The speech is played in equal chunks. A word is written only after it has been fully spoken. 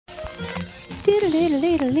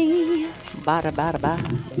Diddle-diddle-diddle-dee. Ba-da-ba-da-ba.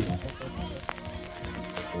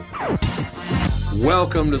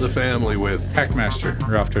 Welcome to the family with Hackmaster,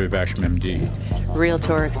 Ralph W. Basham, M.D.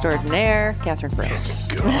 Realtor extraordinaire, Catherine Brooks.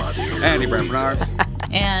 God. Andy Brent Bernard.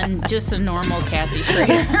 And just a normal Cassie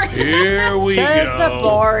Schrader. Here we Just the go.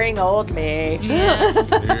 boring old me.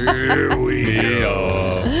 Here we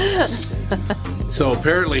go. So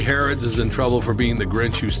apparently Harrods is in trouble for being the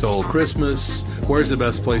Grinch who stole Christmas. Where's the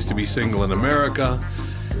best place to be single in America?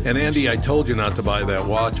 And Andy, I told you not to buy that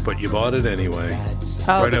watch, but you bought it anyway.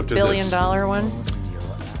 Oh, Right the after billion-dollar one?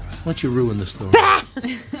 Why don't you ruin the story?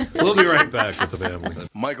 We'll be right back with the family.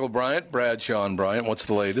 Michael Bryant, Bradshaw and Bryant, what's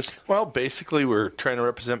the latest? Well, basically, we're trying to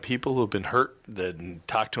represent people who have been hurt, then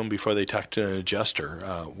talk to them before they talk to an adjuster.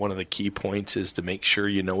 One of the key points is to make sure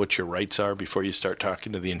you know what your rights are before you start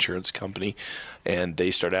talking to the insurance company, and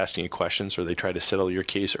they start asking you questions or they try to settle your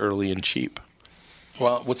case early and cheap.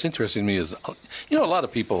 Well, what's interesting to me is, a lot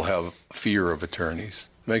of people have fear of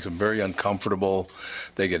attorneys. It makes them very uncomfortable.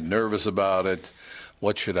 They get nervous about it.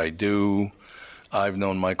 What should I do? I've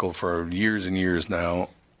known Michael for years and years now,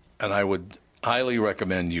 and I would highly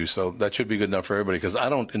recommend you. So that should be good enough for everybody, because I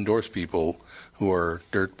don't endorse people who are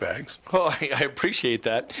dirtbags. Well, I appreciate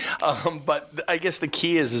that. But I guess the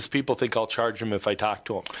key is people think I'll charge them if I talk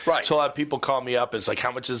to them. Right. So a lot of people call me up. It's like,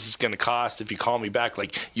 how much is this going to cost if you call me back?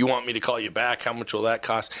 Like, you want me to call you back? How much will that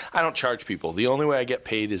cost? I don't charge people. The only way I get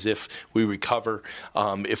paid is if we recover,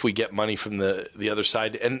 if we get money from the other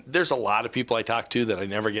side. And there's a lot of people I talk to that I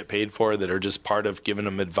never get paid for that are just part of giving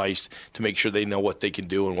them advice to make sure they know what they can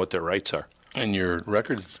do and what their rights are. And your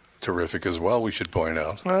record's terrific as well, we should point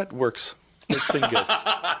out. Well, it works. It's been good.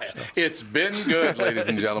 It's been good, ladies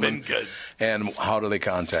and gentlemen. It's been good. And how do they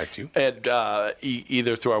contact you? And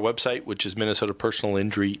either through our website, which is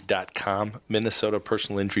minnesotapersonalinjury.com,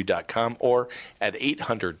 minnesotapersonalinjury.com, or at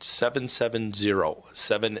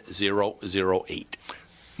 800-770-7008.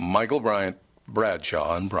 Michael Bryant,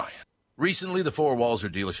 Bradshaw and Bryant. Recently, the four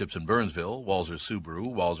Walzer dealerships in Burnsville, Walzer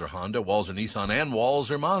Subaru, Walzer Honda, Walzer Nissan, and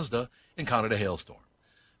Walzer Mazda, encountered a hailstorm.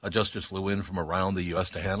 Adjusters flew in from around the U.S.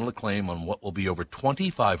 to handle a claim on what will be over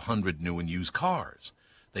 2,500 new and used cars.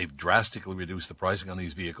 They've drastically reduced the pricing on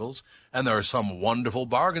these vehicles, and there are some wonderful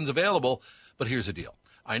bargains available. But here's the deal.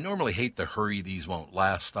 I normally hate the hurry these won't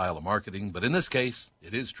last style of marketing, but in this case,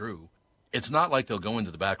 it is true. It's not like they'll go into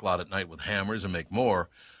the back lot at night with hammers and make more.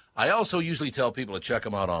 I also usually tell people to check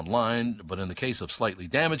them out online, but in the case of slightly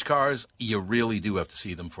damaged cars, you really do have to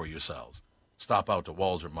see them for yourselves. Stop out to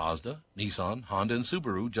Walzer Mazda, Nissan, Honda, and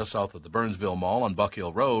Subaru just south of the Burnsville Mall on Buck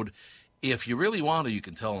Hill Road. If you really want to, you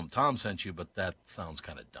can tell them Tom sent you, but that sounds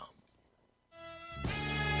kind of dumb.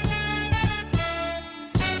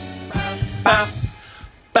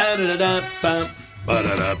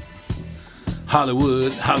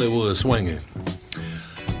 Hollywood swinging.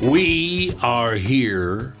 We are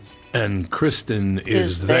here, and Kristen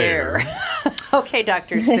is there. Okay,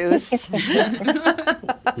 Dr. Seuss.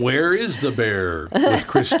 Where is the bear with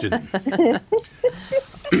Kristen?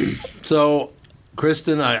 So,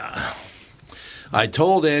 Kristen, I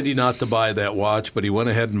told Andy not to buy that watch, but he went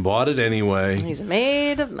ahead and bought it anyway. He's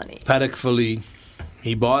made of money. Patek Philippe.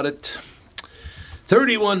 He bought it.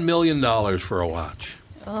 $31 million for a watch.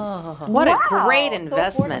 Oh, what a great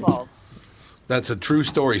investment. So That's a true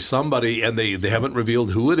story. Somebody, and they haven't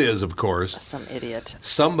revealed who it is, of course. Some idiot.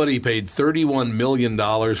 Somebody paid $31 million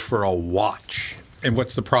for a watch. And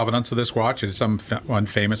what's the provenance of this watch? Did someone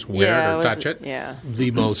famous wear it or touch it? Yeah.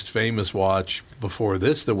 The most famous watch before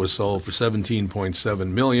this that was sold for $17.7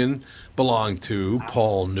 million belonged to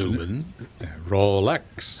Paul Newman.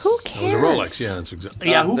 Rolex. Who It was cares? a Rolex, yeah. That's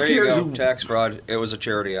exactly. Yeah, who there cares? you go. Tax fraud. It was a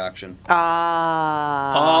charity auction.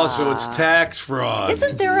 Oh, so it's tax fraud.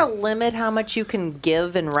 Isn't there a limit how much you can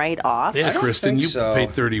give and write off? Yeah, Kristen, think you so. paid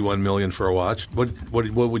 $31 million for a watch. What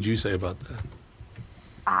would you say about that?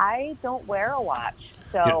 I don't wear a watch,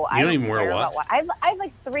 so You I don't even wear a care watch? about I have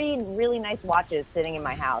like 3 really nice watches sitting in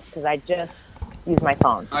my house because I just use my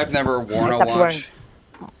phone. I've never worn a Except watch.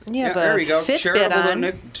 You have there a you go. Fitbit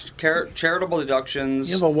on. Charitable deductions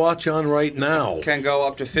You have a watch on right now. can go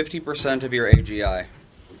up to 50% of your AGI.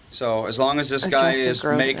 So as long as this guy Adjusted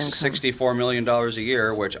gross makes income. $64 million a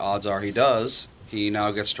year, which odds are he does, he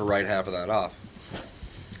now gets to write half of that off.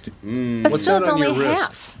 But What's still, that it's on your only wrist?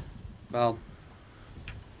 half. Well,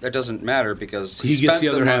 that doesn't matter because He gets spent the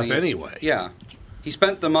other half money- anyway. Yeah, he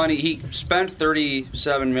spent the money. He spent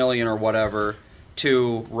 $37 million or whatever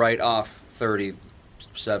to write off $37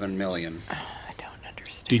 million. I don't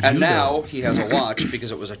understand. Did And you now know? he has a watch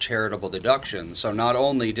because it was a charitable deduction. So not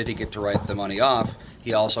only did he get to write the money off,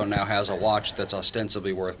 he also now has a watch that's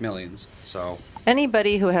ostensibly worth millions. So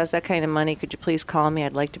Anybody who has that kind of money, could you please call me?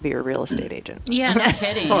 I'd like to be your real estate agent. Yeah, no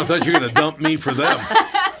kidding. Oh, I thought you were going to dump me for them.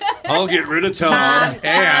 I'll get rid of Tom.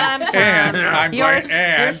 And I'm Your going,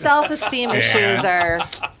 and self-esteem issues are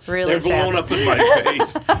really They're blowing sad. up in my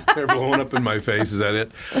face. They're blowing up in my face. Is that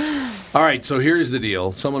it? All right, so here's the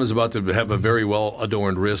deal. Someone is about to have a very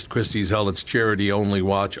well-adorned wrist. Christie's held its charity-only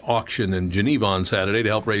watch auction in Geneva on Saturday to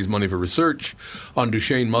help raise money for research on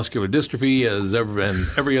Duchenne muscular dystrophy, as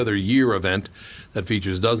every other year event that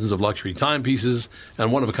features dozens of luxury timepieces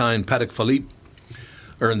and one-of-a-kind Patek Philippe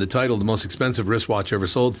earned the title the most expensive wristwatch ever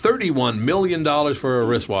sold. $31 million for a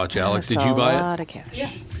wristwatch, Alex. That's Did you buy a it? lot of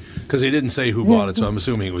cash. Because they didn't say who bought it, so I'm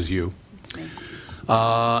assuming it was you. It's me.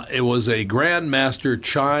 It was a Grandmaster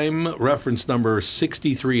Chime, reference number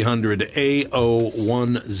 6300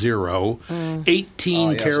 A010,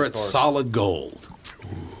 18 yes, karat of course. solid gold.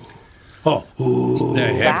 Oh,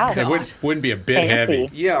 yeah, Wow. it wouldn't be a bit Fancy. heavy.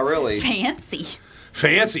 Yeah, really. Fancy.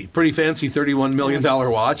 fancy, pretty fancy $31 million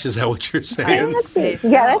watch. Is that what you're saying? Fancy.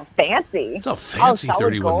 Yeah, that's fancy. It's a fancy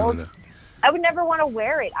solid $31 gold. million. I would never want to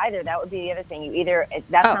wear it either. That would be the other thing.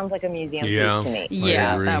 That sounds like a museum Yeah. piece to me.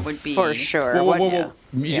 Yeah, agree. that would be For sure. Whoa, whoa, whoa, wouldn't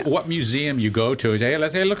whoa. you? What museum you go to is, hey,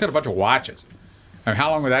 let's look at a bunch of watches. I mean, how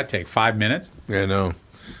long would that take? 5 minutes? Yeah, no.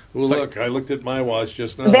 Well, like- look, I looked at my watch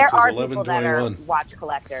just now. There It says are people that are 11:21. watch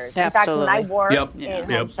collectors. In fact, when I Absolutely. worked Yep. in Yep.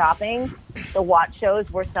 home shopping, the watch shows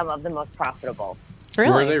were some of the most profitable.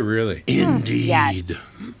 Really? Were they really? Indeed.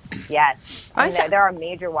 Yes. I And saw- there are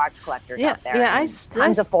major watch collectors Yeah, out there. yeah, and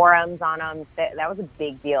tons of forums on them. That was a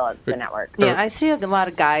big deal at the network. Yeah, I see a lot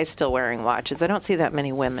of guys still wearing watches. I don't see that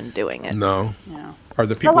many women doing it. No. No. Are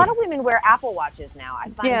the A people? lot of women wear Apple Watches now. I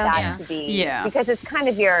find Yeah. that Yeah. to be Yeah. because it's kind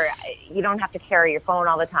of you don't have to carry your phone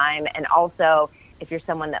all the time, and also if you're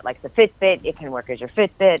someone that likes a Fitbit, it can work as your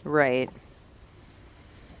Fitbit. Right.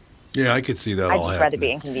 Yeah, I could see that I'd all just rather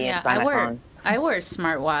be happening. inconvenienced Yeah, by my phone. I wear a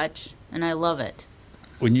smartwatch and I love it.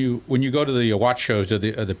 When you go to the watch shows, are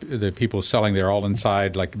the people selling there all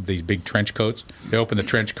inside like these big trench coats? They open the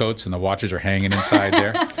trench coats and the watches are hanging inside there.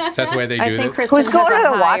 Is that the way they I do think it? Kristen Who's has going to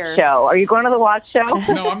a the watch higher. show? Are you going to the watch show?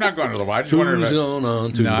 No, I'm not going to the watch. Just wondering Who's if- on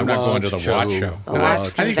to No, the I'm not going to the watch show. The No, I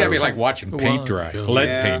watch think that'd be show. like watching The paint watch dry, show. lead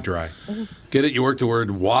Yeah. paint dry. Get it? You work the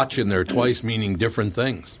word watch in there twice, meaning different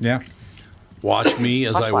things. Yeah. Watch me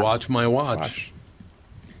as I watch my watch.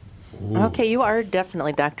 Watch. Okay, you are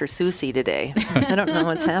definitely Dr. Susie today. I don't know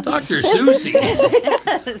what's happening. Dr. Susie. All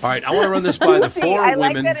right, I want to run this by the See, four I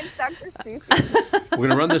like women. that it's Dr. Susie. We're going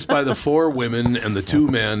to run this by the four women and the two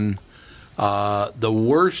men. The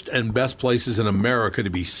worst and best places in America to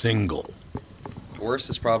be single. Worst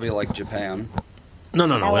is probably like Japan. No, in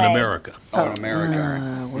LA. America. Oh, in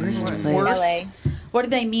America. Worst place. LA. What do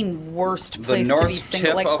they mean, worst The place to be north single?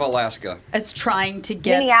 tip Like, of Alaska. it's trying to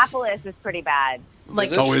get Minneapolis is pretty bad. like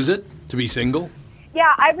Is it? Oh, is it? To be single?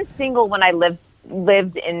 Yeah, I was single when I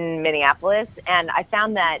lived in Minneapolis, and I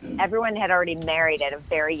found that everyone had already married at a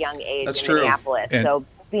very young age That's in true. Minneapolis. And- So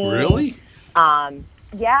being Really?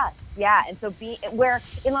 Yeah, and so where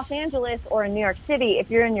in Los Angeles or in New York City, if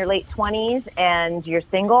you're in your late 20s and you're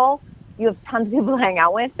single, you have tons of people to hang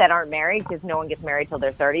out with that aren't married because no one gets married till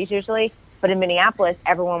their 30s usually. But in Minneapolis,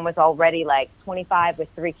 everyone was already like 25 with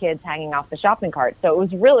 3 kids hanging off the shopping cart. So it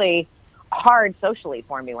was really hard socially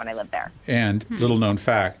for me when I lived there. And little known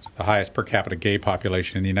fact, the highest per capita gay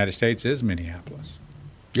population in the United States is Minneapolis.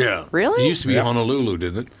 Yeah. Really? It used to be Yeah. Honolulu,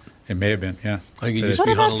 didn't it? It may have been, yeah. I think it But used What to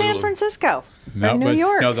be about San Honolulu. Francisco? No, or New but,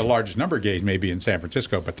 York? No, the largest number of gays may be in San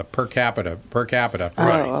Francisco, but the per capita,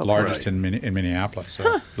 Right, is largest right. in Minneapolis.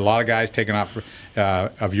 So a lot of guys taken off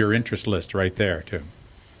of your interest list right there too.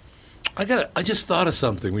 I just thought of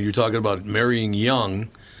something when you were talking about marrying young.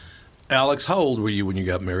 Alex, how old were you when you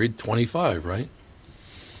got married? 25, right?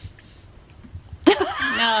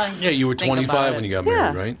 No, Yeah, you were think 25 about when it. you got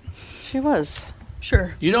Yeah. married, right? She was.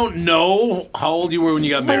 sure. You don't know how old you were when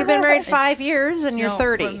you got Well, you've been married. married 5 years and you're Don't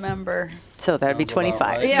 30. Remember? So that'd be Sounds about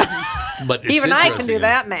 25. right. Yeah. But it's Even I can interesting do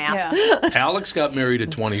that is math. Yeah. Alex got married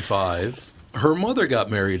at 25. Her mother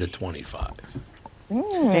got married at 25.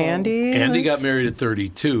 Andy. Andy got married at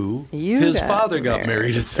 32. You His got father got married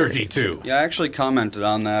married at 32. Yeah, I actually commented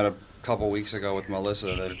on that a couple weeks ago with Melissa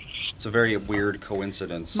that it's a very weird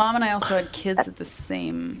coincidence. Mom and I also had kids at the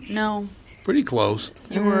same. No, Pretty close.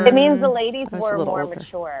 you were. It means the ladies I was a were little more older.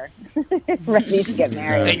 mature, ready to get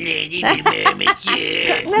married.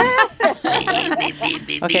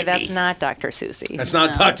 Okay, that's not Dr. Susie. That's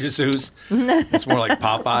not Dr. Seuss. It's more like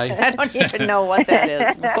Popeye. I don't even know what that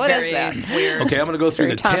is. What is very that? weird. Okay, I'm going to go through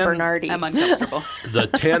Very the Tom 10, Bernardi. I'm uncomfortable. the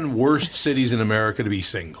 10 worst cities in America to be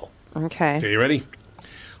single. Okay. Okay, you ready?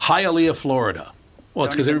 Hialeah, Florida. Well,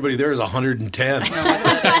 it's because everybody there is 110.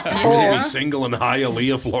 Everybody's single in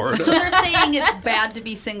Hialeah, Florida. So they're saying it's bad to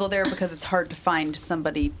be single there because it's hard to find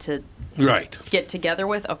somebody to Right. get together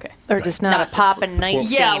with? Okay. Or just not a poppin' night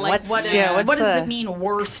scene. Yeah, like what what does does it mean,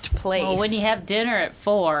 worst place? Well, when you have dinner at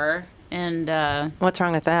 4 and What's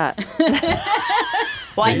wrong with that?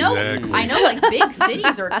 Well, Exactly. I know, like big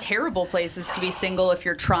cities are terrible places to be single if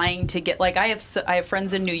you're trying to get. Like I have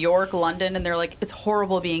friends in New York, London, and they're like, it's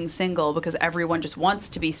horrible being single because everyone just wants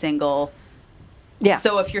to be single. Yeah.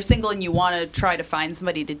 So if you're single and you want to try to find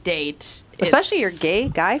somebody to date, Especially your gay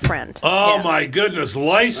guy friend. Oh, Yeah. my goodness.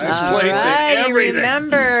 License All plates right, and you everything.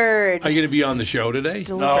 remembered. Are you going to be on the show today?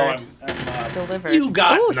 Delivered. I'm Delivered. You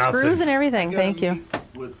got Ooh, nothing. screws and everything. gonna Thank you. meet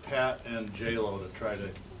with Pat and J-Lo to try to.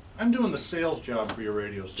 I'm doing the sales job for your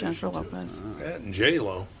radio station. Jennifer too. Lopez. And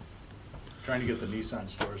J-Lo. Trying to get the Nissan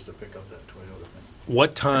stores to pick up that Toyota thing.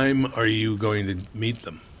 What time are you going to meet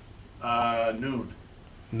them? Noon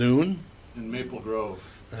Noon? in Maple Grove.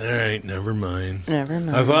 All right, never mind. Never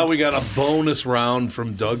mind. I thought we got a bonus round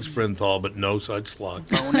from Doug Sprinthal, but no such luck.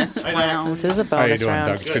 Bonus round. This is a How you bonus doing, round.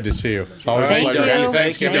 Doug? It's good to see you. All Always a right, pleasure. Dougie. you.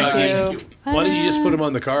 Thank you, Thank Dougie. you. Why don't you just put him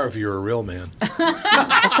on the car if you're a real man?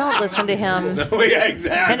 Don't listen to him. Yeah,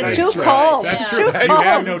 exactly. And it's too cold. That's It's true. too You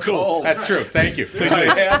have cold. no tools. That's true. Thank you. Please I do.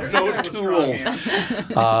 have no tools.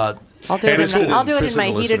 I'll do it Kristen in, I'll do it in Kristen my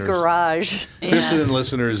heated listeners. garage. Kristen and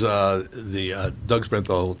listeners, the Doug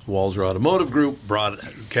Sprinthal Walzer Automotive Group brought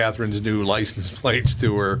Catherine's new license plates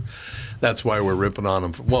to her. That's why we're ripping on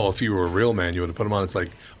them. Well, if you were a real man, you would have put them on. It's like,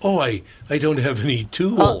 oh, I don't have any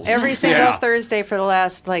tools. Well, every single Yeah. Thursday for the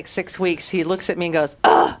last 6 weeks, he looks at me and goes,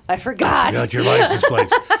 "Oh, I forgot." You got your license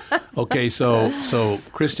plates. Okay, so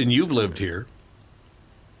Kristen, you've lived here.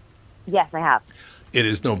 Yes, I have. It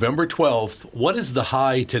is November 12th. What is the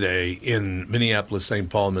high today in Minneapolis, St.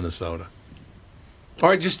 Paul, Minnesota?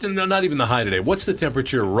 Or just not even the high today. What's the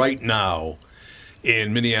temperature right now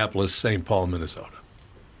in Minneapolis, St. Paul, Minnesota?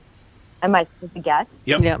 Am I supposed to guess?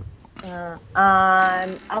 Yep. Yep.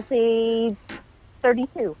 I'll say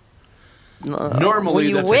 32. Normally,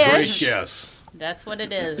 you that's a great wish. guess. that's what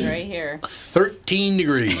it is right here. 13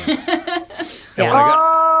 degrees. And Yeah. when I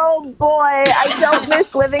got, Oh boy, I don't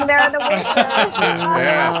miss living there in the winter.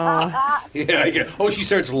 yeah, I get, she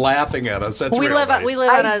starts laughing at us. That's We real live nice.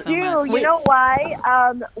 on I a. do. You know why?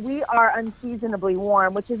 We are unseasonably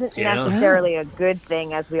warm, which isn't Yeah. necessarily a good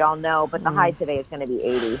thing, as we all know. But the high today is going to be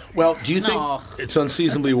 80. Well, do you think No. it's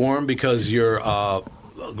unseasonably warm because you're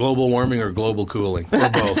global warming or global cooling, or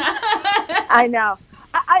both? I know.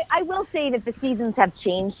 I will say that the seasons have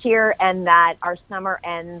changed here, and that our summer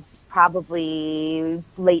ends probably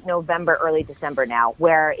late November, early December now,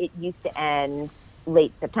 where it used to end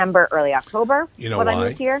late September, early October. You know when I why?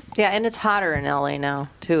 moved here. Yeah, and it's hotter in LA now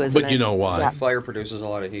too, isn't it? But you know why? Yeah. Fire produces a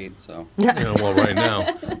lot of heat, so. Well, right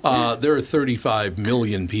now, there are 35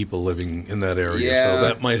 million people living in that area, Yeah. so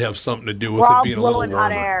that might have something to do with We're it all being a little blowing warmer.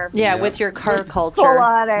 hot air. Yeah, Yeah. with your car Full culture.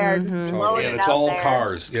 hot air. just blowing And it it's out all there.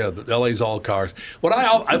 cars. Yeah, LA's all cars. What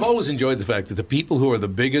I've always enjoyed the fact that the people who are the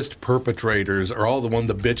biggest perpetrators are all the one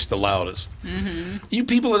that bitch the loudest. You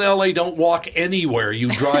people in LA don't walk anywhere. You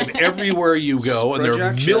drive everywhere you go, and there are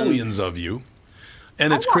Projection. millions of you.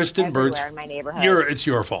 And I it's walk Kristen everywhere Burt's. in my neighborhood. It's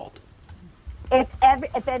your fault.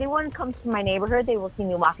 If anyone comes to my neighborhood, they will see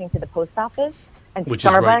me walking to the post office and Which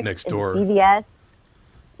is Starbucks right next door. and CVS.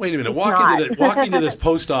 Wait a minute. It's Walking not. to this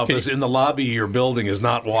post office in the lobby of your building is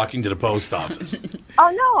not walking to the post office. Oh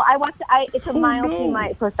no, I walked. It's a mile no. to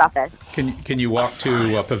my post office. Can you walk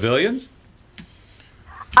to pavilions?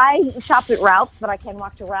 I shop at Ralph's, but I can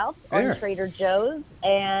walk to Ralph's There. or Trader Joe's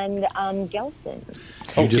and Gelson's.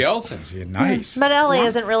 Oh, just- Gelson's. Yeah, nice. But LA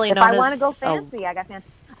isn't really If known I as. want to go a- fancy, I got fancy.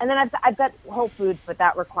 And then I've got Whole Foods, but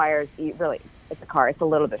that requires it's a car. It's a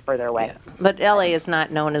little bit further away. but LA is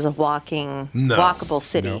not known as a walkable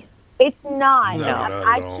city. No. It's not. No, not at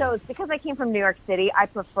I all. chose because I came from New York City. I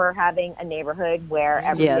prefer having a neighborhood where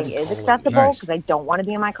everything Yes. is accessible Nice. because I don't want to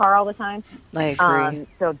be in my car all the time. I agree.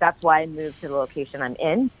 So that's why I moved to the location I'm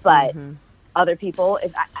in. But other people,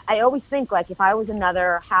 I always think like if I was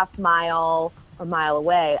another half mile or mile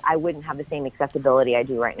away, I wouldn't have the same accessibility I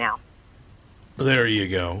do right now. There you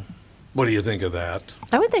go. What do you think of that?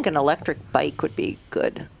 I would think an electric bike would be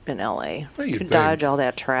good in LA. Well, you'd to think. dodge all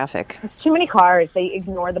that traffic. Too many cars. They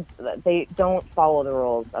they don't follow the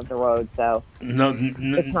rules of the road, so No,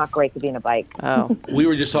 it's not great to be in a bike. Oh, we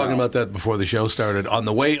were just talking about that before the show started. On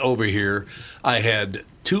the way over here, I had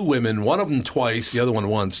two women, one of them twice, the other one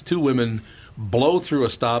once, two women blow through a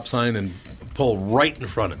stop sign and pull right in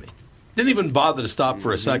front of me. Didn't even bother to stop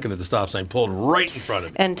for a second at the stop sign. Pulled right in front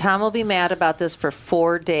of me. And Tom will be mad about this for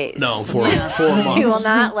 4 days. No, 4 months. He will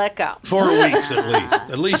not let go. 4 weeks at least.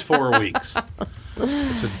 At least 4 weeks.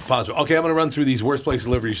 It's impossible. Okay, I'm going to run through these worst places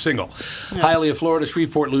to live if you're single. Hialeah, Florida,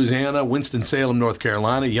 Shreveport, Louisiana, Winston-Salem, North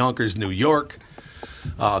Carolina, Yonkers, New York,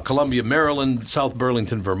 Columbia, Maryland, South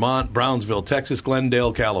Burlington, Vermont, Brownsville, Texas,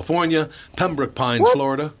 Glendale, California, Pembroke Pines,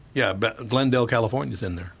 Florida. Yeah, Glendale, California's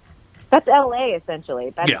in there. That's L.A.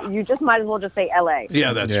 essentially. Yeah. You just might as well just say L.A.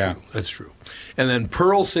 Yeah, that's true. That's true. And then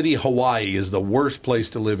Pearl City, Hawaii is the worst place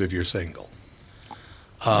to live if you're single.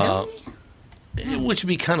 Which would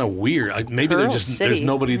be kind of weird. Maybe there's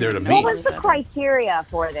nobody there to meet. What was the criteria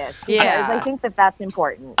for this? Because I think that's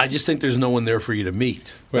important. I just think there's no one there for you to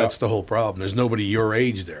meet. That's the whole problem. There's nobody your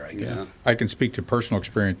age there, I guess. Yeah. I can speak to personal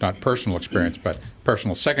experience, not personal experience, but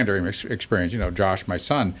personal secondary experience. Josh, my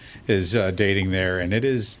son, is dating there, and it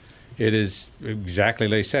is exactly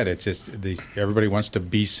like they said. It's just everybody wants to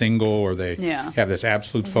be single, or they have this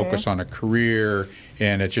absolute focus on a career,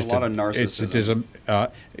 and it's just a lot of narcissism.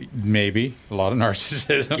 Maybe a lot of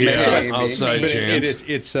narcissism. Yeah, outside chance.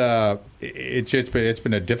 It's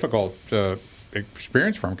been a difficult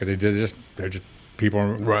experience for them because they're just people.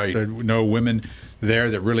 Right. There are no women there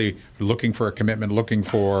that really are looking for a commitment, looking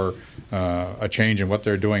for a change in what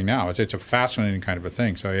they're doing now. It's a fascinating kind of a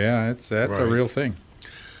thing. So that's a real thing.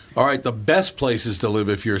 All right, the best places to live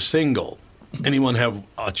if you're single. Anyone have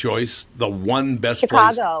a choice? The one best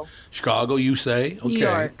place? Chicago, you say? Okay. New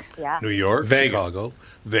York. Yeah. New York, Vegas. Chicago,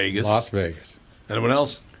 Vegas. Las Vegas. Anyone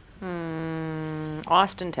else?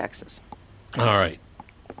 Austin, Texas. All right.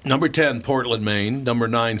 Number 10, Portland, Maine. Number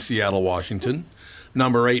 9, Seattle, Washington.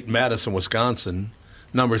 Number 8, Madison, Wisconsin.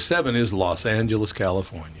 Number 7 is Los Angeles,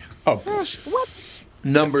 California. Oh, what?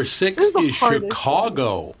 Number 6 is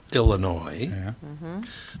Chicago, Illinois. Yeah.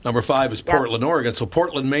 Number 5 is Portland, Oregon. So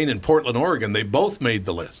Portland, Maine and Portland, Oregon, they both made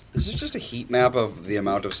the list. Is this just a heat map of the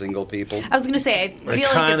amount of single people? I was going to say, I feel It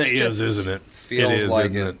like kind of it's is, just, isn't it? Feels it is, like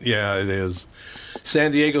isn't it? Yeah, it is.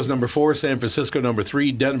 San Diego's number 4, San Francisco number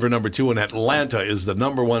 3, Denver number 2, and Atlanta is the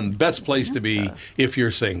number 1 best place to be if you're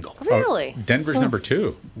single. Really? Denver's number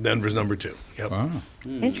 2. Denver's number 2. Yep. Wow.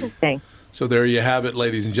 Interesting. So there you have it,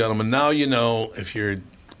 ladies and gentlemen. Now you know if you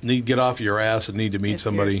need to get off your ass and need to meet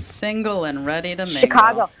somebody. You're single and ready to mingle.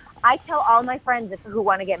 Chicago. I tell all my friends who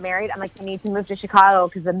want to get married, I'm like, you need to move to Chicago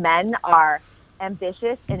because the men are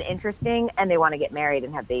ambitious and interesting, and they want to get married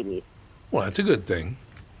and have babies. Well, that's a good thing.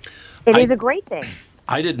 It is a great thing.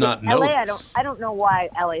 I did not know. LA, I don't know why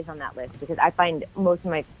LA's on that list because I find most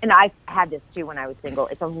of and I've had this too when I was single.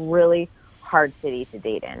 It's a really hard city to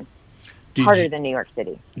date in. Harder than New York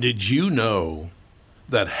City. Did you know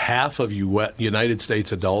that half of United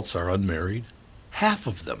States adults are unmarried? Half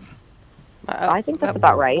of them. I think that's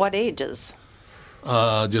about right. What ages?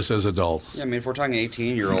 Just as adults. Yeah, I mean, if we're talking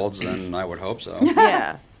 18-year-olds, then I would hope so.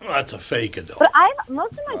 Yeah. Well, that's a fake adult. But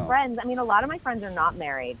most of my friends, I mean, a lot of my friends are not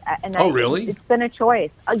married. And really? It's been a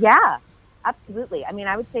choice. Yeah, absolutely. I mean,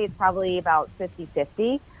 I would say it's probably about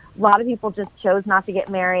 50-50. A lot of people just chose not to get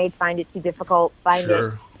married, find it too difficult,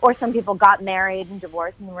 or some people got married and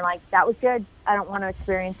divorced and were like, that was good. I don't want to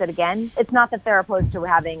experience it again. It's not that they're opposed to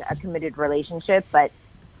having a committed relationship, but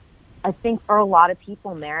I think for a lot of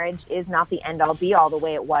people, marriage is not the end-all, be-all the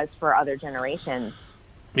way it was for other generations.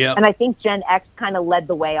 Yeah. And I think Gen X kind of led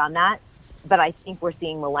the way on that, but I think we're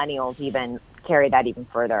seeing millennials even carry that even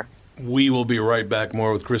further. We will be right back.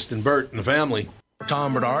 More with Kristen Burt and the family.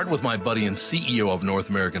 Tom Bernard with my buddy and CEO of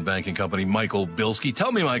North American Banking Company, Michael Bilski.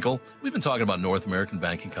 Tell me, Michael, we've been talking about North American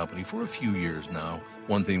Banking Company for a few years now.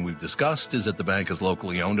 One thing we've discussed is that the bank is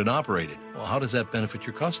locally owned and operated. Well, how does that benefit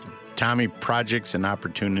your customer? Tommy, projects and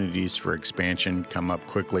opportunities for expansion come up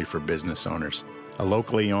quickly for business owners. A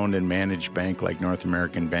locally owned and managed bank like North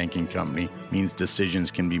American Banking Company means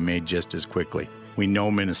decisions can be made just as quickly. We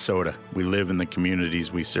know Minnesota. We live in the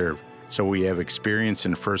communities we serve. So we have experience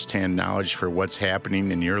and firsthand knowledge for what's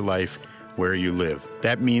happening in your life where you live.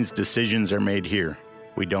 That means decisions are made here.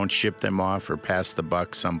 We don't ship them off or pass the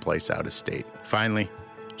buck someplace out of state. Finally,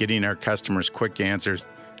 getting our customers quick answers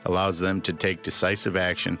allows them to take decisive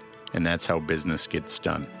action, and that's how business gets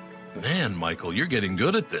done. Man, Michael, you're getting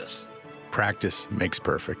good at this. Practice makes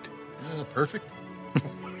perfect. Perfect?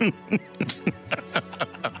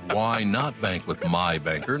 Why not bank with my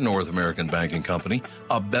banker, North American Banking Company?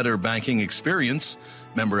 A better banking experience.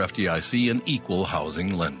 Member FDIC, an equal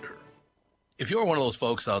housing lender. If you're one of those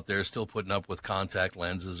folks out there still putting up with contact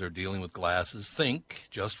lenses or dealing with glasses, think,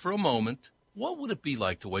 just for a moment, what would it be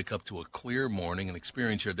like to wake up to a clear morning and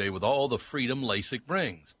experience your day with all the freedom LASIK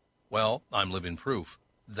brings? Well, I'm living proof.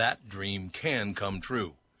 That dream can come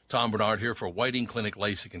true. Tom Bernard here for Whiting Clinic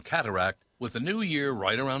LASIK and Cataract. With the new year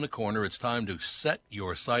right around the corner, it's time to set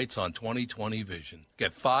your sights on 20/20 vision.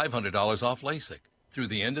 Get $500 off LASIK through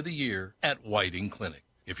the end of the year at Whiting Clinic.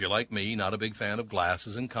 If you're like me, not a big fan of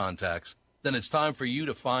glasses and contacts, then it's time for you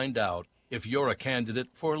to find out if you're a candidate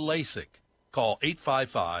for LASIK. Call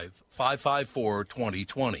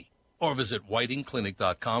 855-554-2020 or visit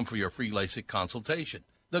whitingclinic.com for your free LASIK consultation.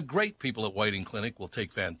 The great people at Whiting Clinic will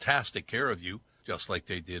take fantastic care of you, just like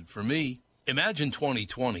they did for me. Imagine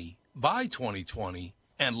 2020, buy 2020,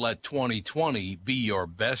 and let 2020 be your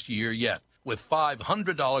best year yet with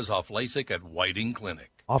 $500 off LASIK at Whiting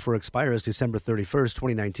Clinic. Offer expires December 31st,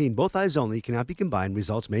 2019. Both eyes only, cannot be combined.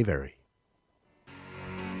 Results may vary.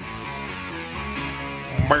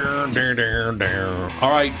 All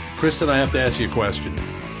right, Kristen, I have to ask you a question.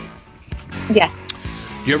 Yes.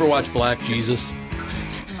 Do you ever watch Black Jesus?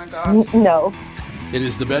 Oh my God. No. It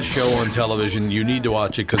is the best show on television. You need to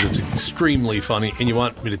watch it because it's extremely funny. And you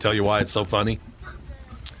want me to tell you why it's so funny?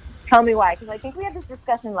 Tell me why, because I think we had this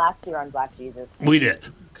discussion last year on Black Jesus. We did.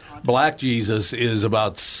 Black Jesus is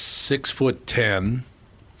about 6'10",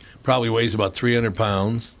 probably weighs about 300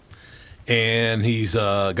 pounds, and he's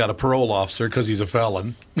got a parole officer because he's a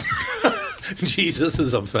felon. Jesus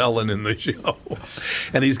is a felon in the show,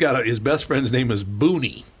 and he's got his best friend's name is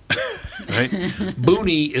Booney. Right?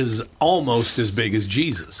 Booney is almost as big as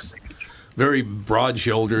Jesus, very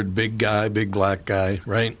broad-shouldered, big guy, big black guy,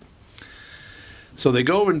 right? So they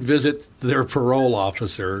go and visit their parole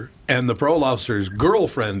officer, and the parole officer's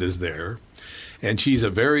girlfriend is there, and she's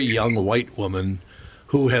a very young white woman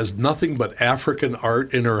who has nothing but African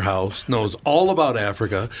art in her house, knows all about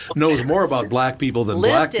Africa, knows more about black people than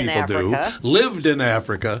black people do, lived in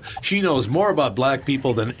Africa. She knows more about black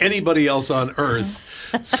people than anybody else on earth.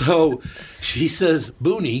 So she says,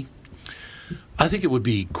 Booney, I think it would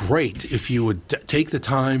be great if you would take the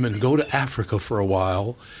time and go to Africa for a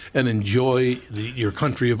while and enjoy your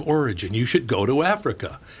country of origin. You should go to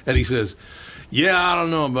Africa. And he says, yeah, I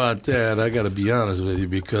don't know about that. I got to be honest with you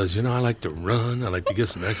because, I like to run. I like to get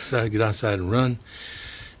some exercise, get outside and run.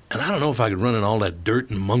 And I don't know if I could run in all that dirt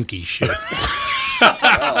and monkey shit.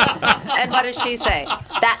 And what does she say?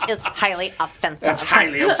 That is highly offensive. That's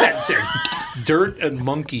highly offensive. Dirt and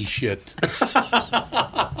monkey shit.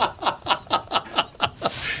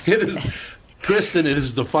 It is, Kristen, it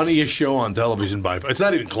is the funniest show on television by far. It's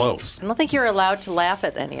not even close. I don't think you're allowed to laugh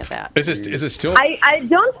at any of that. Is it still? I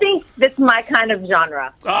don't think that's my kind of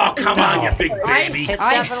genre. Oh, come on, you big baby. It's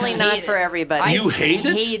definitely not for everybody. You hate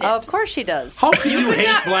it? Oh, of course she does. How can you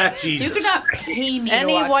hate Black Jesus? You could not pay me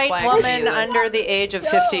Any to watch white Black woman Jesus. under the age of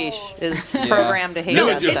 50 is programmed to hate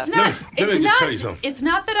that stuff. Let me just tell you something. It's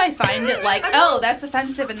not that I find it like, oh, that's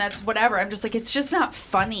offensive and that's whatever. I'm just like, it's just not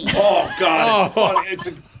funny. Oh, God, it's funny. It's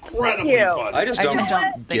incredibly funny. I just don't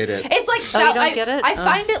get it. It's like Oh, you don't get it? I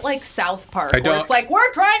find it like South Park, I where don't- it's like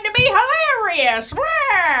we're trying to be hilarious.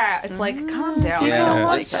 Wah! It's like calm down. Yeah, I don't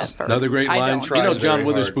like it's- that. Another great I line. don't. You know, Tries John very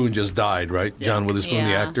Witherspoon just died, right? John Witherspoon, the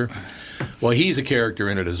Yeah. actor. Well, he's a character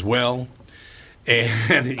in it as well.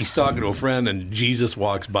 And he's talking to a friend, and Jesus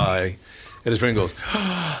walks by, and his friend goes,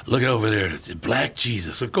 look over there, it's Black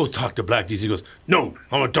Jesus. So go talk to Black Jesus. He goes, no,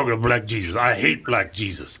 I'm not talking to Black Jesus. I hate Black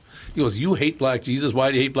Jesus. He goes, you hate Black Jesus?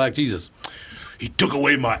 Why do you hate Black Jesus? He took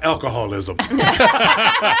away my alcoholism.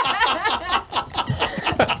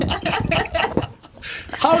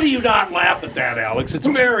 How do you not laugh at that, Alex? It's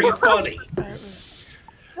very funny.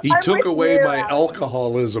 He took away my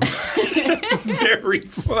alcoholism. It's very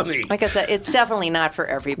funny. Like I said, it's definitely not for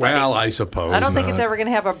everybody. Well, I suppose I don't think not. it's ever going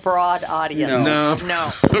to have a broad audience. No. No.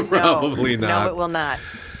 Probably No, not. it will not.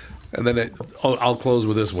 And then I'll close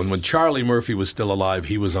with this one. When Charlie Murphy was still alive,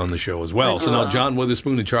 he was on the show as well. So now John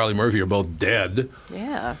Witherspoon and Charlie Murphy are both dead.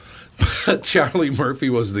 Yeah. Charlie Murphy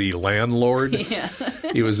was the landlord. Yeah.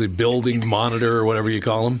 He was the building monitor or whatever you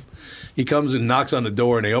call him. He comes and knocks on the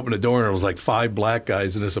door, and they open the door, and there was like 5 black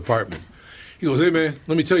guys in this apartment. He goes, hey, man,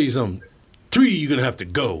 let me tell you something. 3 you're going to have to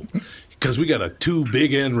go because we got a 2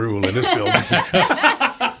 big N rule in this building.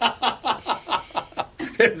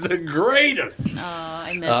 It's the greatest. Oh,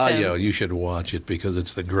 I miss him. Yeah, you should watch it because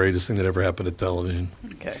it's the greatest thing that ever happened to television.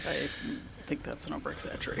 Okay, I think that's an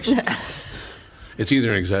over-exaggeration. It's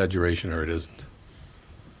either an exaggeration or it isn't.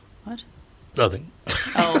 What? Nothing.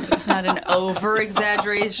 Oh, it's not an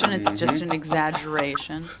over-exaggeration. It's just an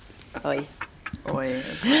exaggeration. Oy. Oy.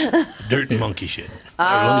 Dirt and monkey shit.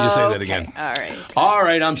 Let me just say that again. All right. All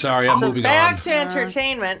right, I'm sorry. I'm So moving back on. to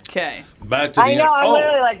entertainment. Okay. back to the I know. I'm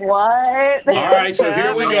literally like, what? All right, so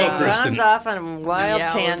here we go, Kristen. Runs off on a wild Yeah,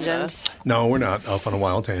 tangent. No, we're not off on a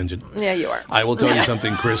wild tangent. Yeah, you are. I will tell you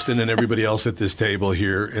something, Kristen, and everybody else at this table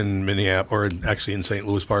here in Minneapolis, or actually in St.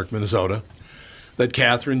 Louis Park, Minnesota, that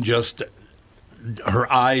Catherine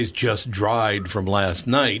her eyes just dried from last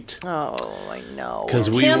night. Oh, I know. 'Cause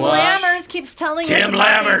we Tim watched- Lammers kees telling Tim us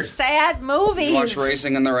about Lammers. these sad movies. You watch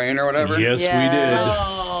Racing in the Rain or whatever? Yes, we did.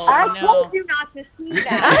 Oh, I no. told you not to see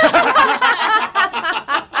that.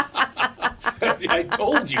 I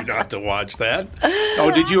told you not to watch that.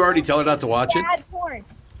 Oh, did you already tell her not to watch it? Bad porn.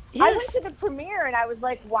 I Yes. went to the premiere and I was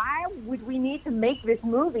like, why would we need to make this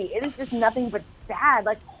movie? It is just nothing but sad.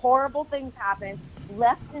 Like, horrible things happen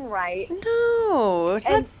left and right. No.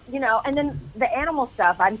 And, and then the animal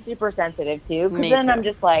stuff I'm super sensitive to. Me Because then too. I'm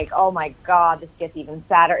just like, oh my God, this gets even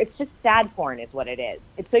sadder. It's just sad porn is what it is.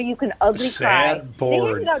 It's so you can ugly Sad cry. porn. They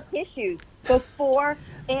handed out tissues before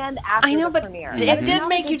and after I know, the but premiere. it did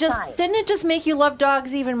make you didn't it just make you love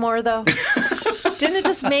dogs even more, though? Didn't it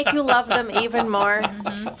just make you love them even more?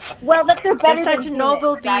 Well, that they're better They're than such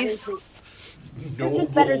noble humans. That is beasts. They're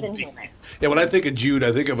just better than humans. Yeah, when I think of Jude,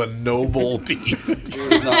 I think of a noble beast.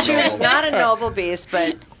 Jude is not Jude is noble. not a noble beast,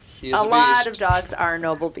 but He is a a lot beast. of dogs are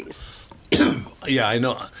noble beasts. Yeah, I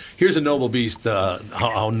know. Here's a noble beast,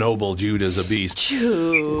 how noble Jude is a beast.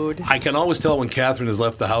 Jude. I can always tell when Catherine has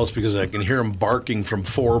left the house because I can hear him barking from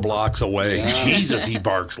 4 blocks away. Yeah. Jesus, he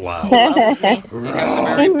barks loud. He has a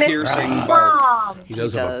very piercing bark. Mom. He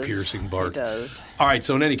does have a does. piercing bark. He does. All right,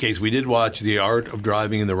 so in any case, we did watch The Art of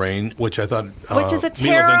Driving in the Rain, which I thought Which is a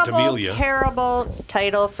Milo terrible, Ventimiglia. terrible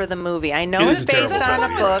title for the movie. I know It it's is a terrible based on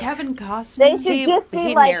title. a book. Kevin They Costner. should He- just be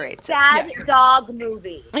he like narrates it. sad dog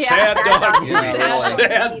movie. Sad dog movie. Yeah, really.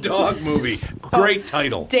 Sad dog movie. Great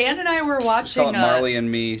title. Dan and I were It's watching. called Marley and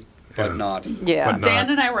Me, but not. Yeah. But Dan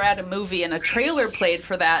not. and I were at a movie and a trailer played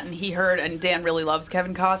for that, and he heard, and Dan really loves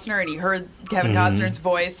Kevin Costner, and he heard Kevin Costner's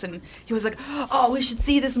voice, and he was like, "Oh, we should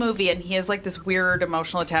see this movie." And he has like this weird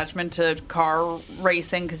emotional attachment to car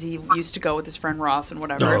racing because he used to go with his friend Ross and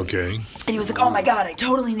whatever. Oh, okay. And he was like, "Oh my God, I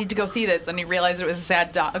totally need to go see this." And he realized it was a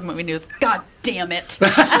sad dog movie, and he was, "God damn it!"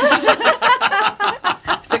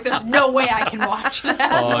 He's like, "There's no way I can watch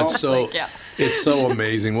that." Oh, I it's was so like, yeah. it's so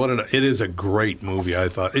amazing. It is a great movie. I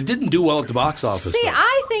thought it didn't do well at the box office. See, though.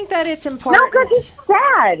 I think that it's No, important. because it's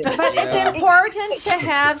sad. But it's important to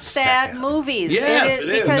have sad movies. Yes, it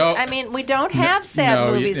is. Because, No. I mean, we don't have sad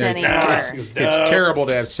No, movies it's- anymore. It's terrible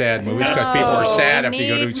to have sad movies because people are No, sad we after you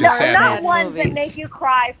go to need see a No, sad not movie. ones movies. that make you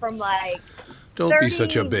cry from like Don't be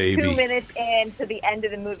such a 2 baby. minutes in to the end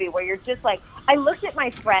of the movie where you're just like, I looked at my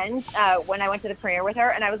friend when I went to the premiere with her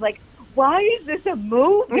and I was like, why is this a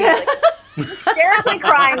movie? Like, hysterically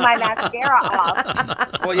crying my mascara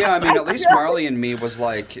off. Well, yeah, I mean, at least Marley and Me was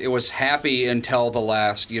like, it was happy until the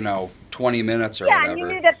last, 20 minutes or Yeah, whatever. and you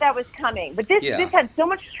knew that was coming. But this Yeah. this had so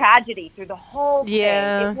much tragedy through the whole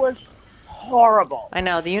Yeah. thing. It was horrible. I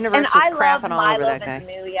know, the universe And was I love crapping all over Milo that guy.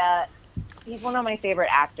 Ventimiglia. He's one of my favorite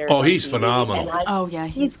actors. Oh, on he's TV, phenomenal. and Oh yeah,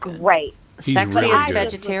 he's good. great. He's Sexiest really I good. just was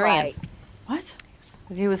vegetarian. like, What?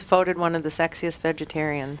 He was voted one of the sexiest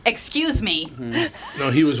vegetarians. Excuse me. No,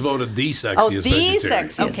 he was voted the sexiest Oh, the vegetarian.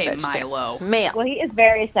 sexiest Okay, vegetarian. Milo. Male. well, he is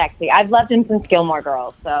very sexy. I've loved him since Gilmore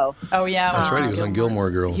Girls. So Oh yeah. That's right. He was on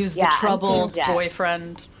Gilmore Girls. He was Yeah, the I'm troubled Jack.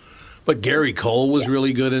 boyfriend. But Gary Cole was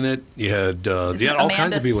really good in it. You had all Amanda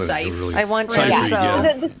kinds of people in it. Seyfried? Really. I want Seyfried, so.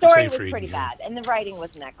 yeah. the story was Seyfried, pretty yeah. bad, and the writing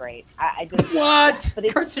wasn't that great. I just What? But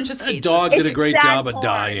it's Carson just That hates dog did a It's great sad job of porn.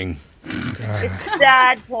 dying.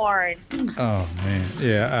 sad porn. Oh man,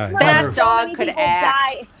 yeah. That So dog many could people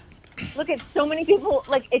act. die. Look at so many people.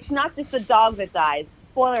 Like, it's not just the dog that dies.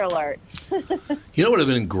 Spoiler alert. You know what would have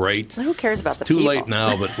been great? Who cares about the Too people? late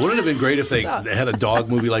now, but wouldn't it have been great if they had a dog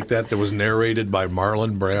movie like that was narrated by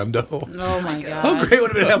Marlon Brando? Oh my God. How great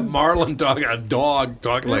would it have Marlon talking, a dog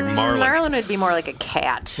talking like Marlon? Marlon would be more like a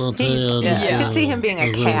cat. I'll tell you, Yeah. this You is- could see him being a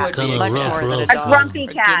this is cat kinda much rough, more than a rough A dog. grumpy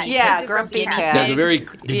cat. Yeah, grumpy cat. Yeah, the very.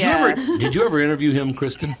 Did Yeah. did you ever interview him,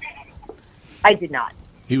 Kristen? I did not.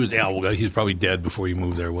 He was. Yeah, well, he's probably dead before you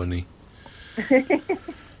moved there, wasn't he?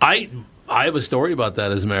 I have a story about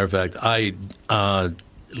that. As a matter of fact,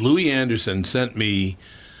 Louis Anderson sent me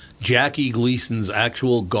Jackie Gleason's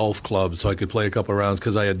actual golf club so I could play a couple of rounds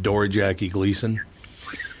because I adore Jackie Gleason.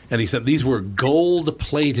 And he said these were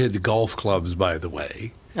gold-plated golf clubs, by the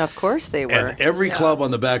way. Of course they were. And every club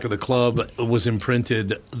on the back of the club was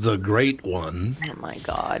imprinted "The Great One." Oh my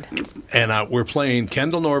God! And we're playing.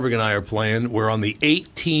 Kendall Norberg and I are playing. We're on the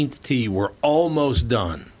 18th tee. We're almost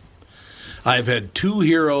done. I've had 2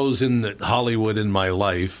 heroes in Hollywood in my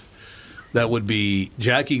life. That would be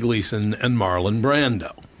Jackie Gleason and Marlon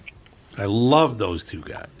Brando. I love those two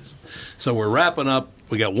guys. So we're wrapping up.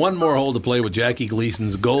 We got one more hole to play with Jackie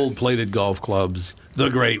Gleason's gold-plated golf clubs, the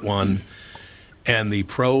great one. And the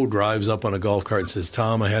pro drives up on a golf cart and says,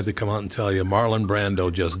 Tom, I had to come out and tell you, Marlon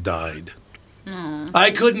Brando just died.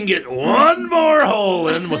 I couldn't get one more hole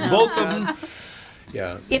in with both of them.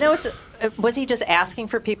 Yeah. You know, was he just asking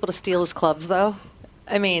for people to steal his clubs, though?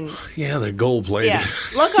 I mean... Yeah, they're gold-plated. Yeah.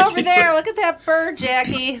 Look over there. Look at that bird,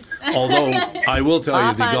 Jackie. Although, I will tell you,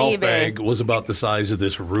 Off the on golf eBay. bag was about the size of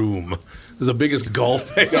this room. It was the biggest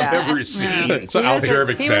golf bag I've ever seen. It's an Al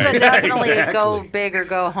Jervic's He was bag. a definitely Exactly. go big or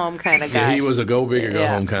go home kind of guy. Yeah, he was a go big or go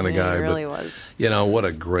home kind of guy. He really but, was. You know, what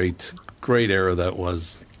a great era that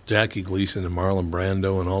was. Jackie Gleason and Marlon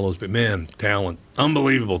Brando and all those. But man, talent.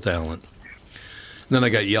 Unbelievable talent. And then I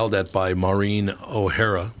got yelled at by Maureen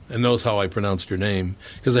O'Hara, and knows how I pronounced her name,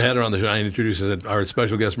 because I had her on the show. I introduced her, our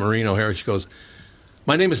special guest, Maureen O'Hara. She goes,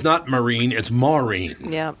 my name is not Maureen, it's Maureen.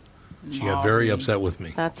 Yep. She got very upset with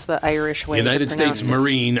me. That's the Irish way United to pronounce States it.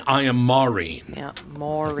 Marine, I am Maureen. Yeah,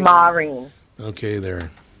 Maureen. Maureen. Okay,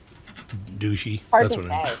 there. Douchey. Hard That's to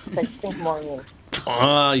what I say, but think Maureen.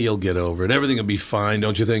 You'll get over it. Everything will be fine,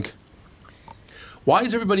 don't you think? Why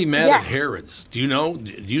is everybody mad Yeah. at Harrods? Do you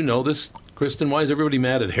know this, Kristen? Why is everybody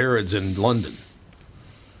mad at Harrods in London?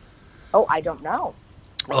 Oh, I don't know.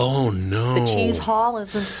 Oh, no. The cheese hall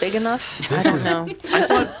isn't big enough? This I don't is- know.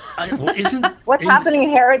 I thought, isn't What's happening in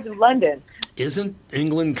Harrods in London? Isn't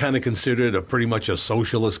England kind of considered pretty much a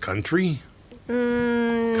socialist country?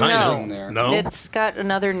 Kind of. No? It's got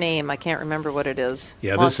another name. I can't remember what it is.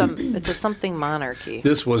 Yeah, well, this it's a something monarchy.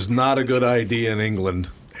 This was not a good idea in England,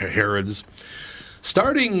 Harrods.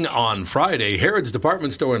 Starting on Friday, Harrods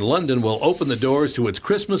department store in London will open the doors to its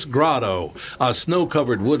Christmas Grotto, a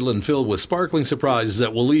snow-covered woodland filled with sparkling surprises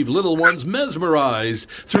that will leave little ones mesmerized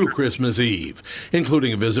through Christmas Eve,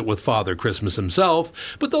 including a visit with Father Christmas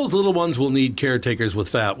himself. But those little ones will need caretakers with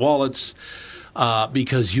fat wallets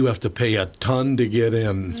because you have to pay a ton to get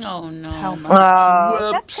in. Oh, no.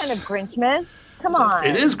 Oh, Whoops. that's kind of Grinchmas. Come on.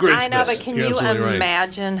 It is Grinchmas. I know, but can You're you absolutely right.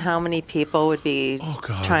 imagine how many people would be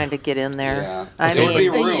trying to get in there? Yeah. I It mean, would be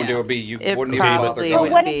ruined. It would be you it wouldn't even bother probably going.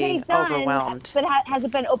 would What have be they done? overwhelmed. But has it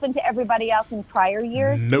been open to everybody else in prior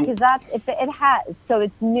years? Nope. Because that's if it has. So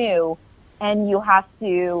it's new, and you have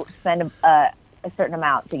to spend a certain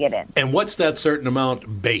amount to get in. And what's that certain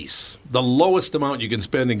amount base? The lowest amount you can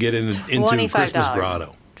spend and get into Christmas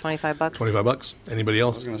Grotto. $25. $25? Anybody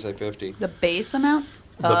else? I was going to say 50. The base amount?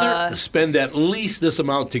 Spend at least this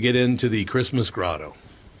amount to get into the Christmas Grotto.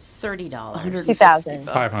 $30. 2,000.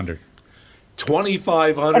 500.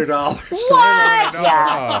 $2,500. What?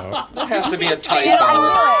 Oh. That has to be a Yeah,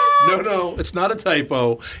 I knew it. No, it's not a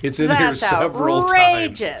typo. It's in here That's several times.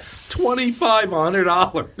 outrageous.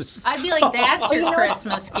 $2,500. I'd be like, that's your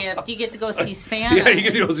Christmas gift. You get to go see Santa. Yeah,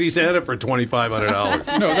 you can go see Santa for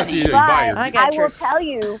 $2,500. No, that's you But buy your. I got will yours. tell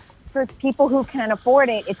you, for people who can afford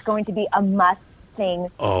it, it's going to be a must thing.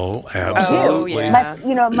 Oh, Oh, absolutely. yeah. Must,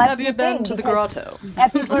 must Have be you been thing to the because grotto?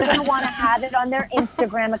 if people are going to want to have it on their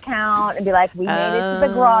Instagram account and be like, we made it to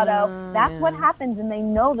the grotto. That's what happens, and they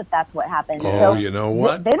know that that's what happens. Oh, so you know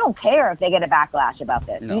what? They don't care if they get a backlash about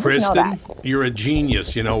this. You just know Kristen, that. you're a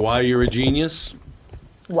genius. You know why you're a genius?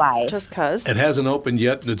 Why? Just because. It hasn't opened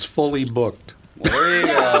yet, and it's fully booked. There you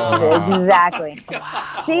go. Exactly.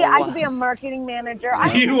 See, I could be a marketing manager.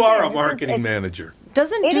 I You are a understand. marketing manager.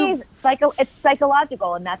 Doesn't It do is it's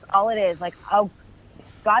psychological, and that's all it is. Like, oh,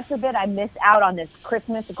 God forbid I miss out on this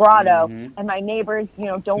Christmas grotto, and my neighbors,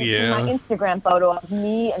 don't see my Instagram photo of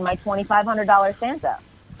me and my $2,500 Santa.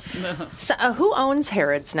 So, who owns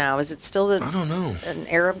Harrods now? Is it still I don't know. an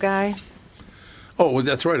Arab guy? Oh, well,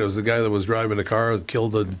 that's right. It was the guy that was driving the car that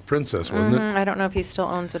killed the princess, wasn't it? I don't know if he still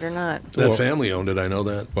owns it or not. That family owned it. I know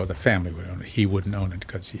that. Well, the family would own it. He wouldn't own it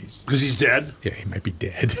because he's dead. Yeah, he might be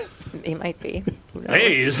dead. He might be. Who knows?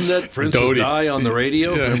 Hey, isn't that Princess Dodie. Di on the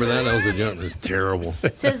radio? Yeah. Remember that? That was a joke. It was terrible.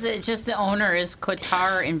 It says it's just the owner is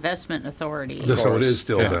Qatar Investment Authority. So it is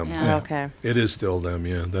still them. Yeah. Okay. It is still them.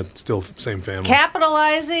 Yeah, that's still same family.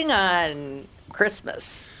 Capitalizing on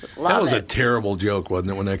Christmas. Love That was a it. terrible joke,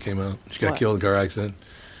 wasn't it, when that came out? She got What? killed in a car accident.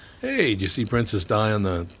 Hey, did you see Princess Di on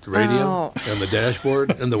the radio Oh. and the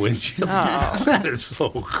dashboard and the windshield? Oh. That is so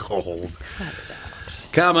cold.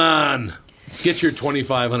 Come on. Get your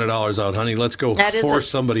 $2,500 out, honey. Let's go That is force a-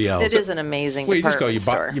 somebody else. It is an amazing Well, you just go.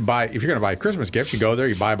 department You store. buy. If you're going to buy Christmas gifts, you go there.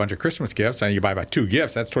 You buy a bunch of Christmas gifts, and you buy about 2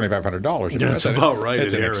 gifts. That's $2,500. That's about right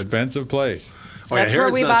It's at an Harrods. expensive place. Oh, yeah, That's where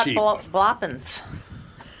Harrod's we not bought cheap. Bloppins.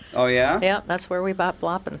 Oh, yeah? Yeah, that's where we bought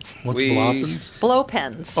Bloppins. What's Bloppins? Blow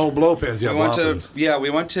pens. Oh, blow pens. Yeah, we went Bloppins. we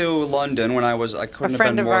went to London when I couldn't have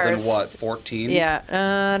friend been of more ours- than, what, 14?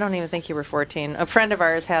 Yeah, I don't even think you were 14. A friend of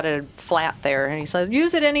ours had a flat there, and he said,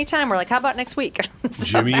 use it anytime. We're like, how about next week?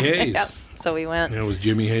 Jimmy Hayes. Yep. So we went. It was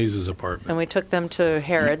Jimmy Hayes' apartment. And we took them to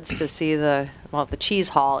Harrods to see the cheese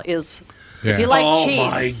hall is. Yeah. If you like Oh, cheese,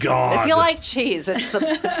 my God. If you like cheese,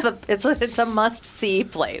 it's a must see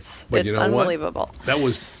place. But it's you know what? unbelievable. That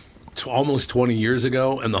was almost 20 years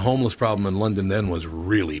ago, and the homeless problem in London then was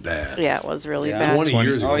really bad. Yeah, it was really bad. 20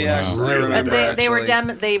 years ago. Oh, yeah. was really And bad. they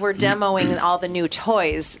were demoing all the new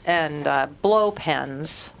toys and blow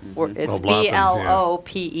pens. It's Oh, Bloppins,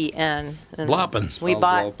 Blopen. And Bloppins. We Oh,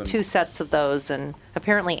 bought Blopen. 2 sets of those, and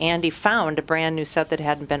apparently Andy found a brand new set that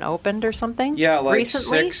hadn't been opened or something. Yeah, like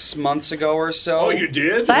recently. 6 months ago or so. Oh, you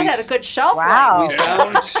did? So that had a good shelf Wow.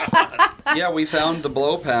 life. We found the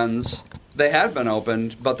blow pens. They had been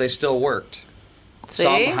opened, but they still worked. See?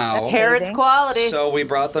 Somehow. Harrods quality. So we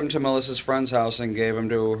brought them to Melissa's friend's house and gave them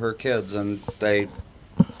to her kids, and they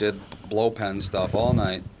did blow pen stuff all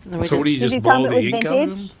night. So what do you just blow the ink out of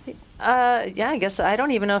them? Yeah, I guess I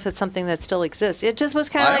don't even know if it's something that still exists. It just was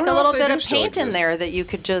kind I of don't like a know little if they bit do of still paint in exist. there that you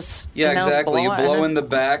could just Yeah, exactly. You blow blow and in the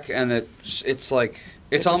back, and it's like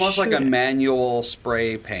it's would almost like shoot a it. manual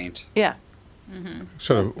spray paint. Yeah.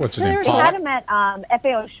 So what's his name? They Paul? had them at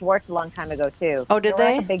FAO Schwartz a long time ago too. Oh, did were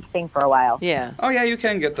like they? a big thing for a while. Yeah. Oh yeah, you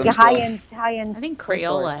can get them. Yeah, still. high end. I think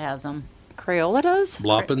Crayola has them. Crayola does?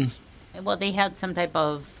 Bloppins? Well, they had some type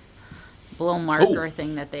of blow Oh. marker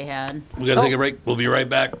thing that they had. We got to take a break. We'll be right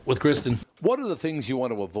back with Kristen. What are the things you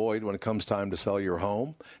want to avoid when it comes time to sell your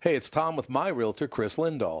home? Hey, it's Tom with my realtor, Chris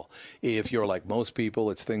Lindahl. If you're like most people,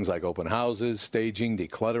 it's things like open houses, staging,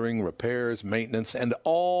 decluttering, repairs, maintenance, and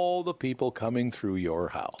all the people coming through your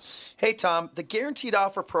house. Hey, Tom, the Guaranteed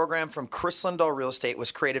Offer program from Chris Lindahl Real Estate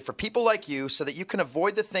was created for people like you so that you can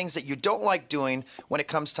avoid the things that you don't like doing when it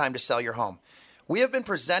comes time to sell your home. We have been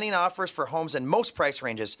presenting offers for homes in most price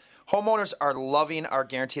ranges. Homeowners are loving our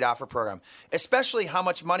Guaranteed Offer program, especially how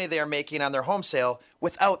much money they are making on their home sale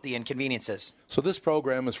without the inconveniences. So this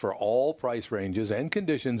program is for all price ranges and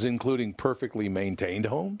conditions, including perfectly maintained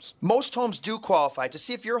homes? Most homes do qualify. To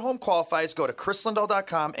see if your home qualifies, go to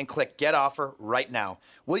chrislindahl.com and click Get Offer right now.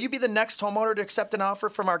 Will you be the next homeowner to accept an offer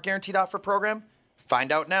from our Guaranteed Offer program?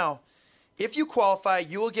 Find out now. If you qualify,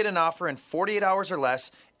 you will get an offer in 48 hours or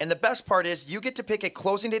less, and the best part is you get to pick a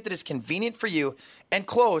closing date that is convenient for you and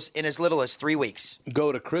close in as little as 3 weeks.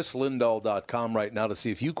 Go to chrislindahl.com right now to see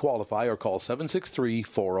if you qualify or call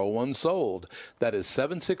 763-401-SOLD. That is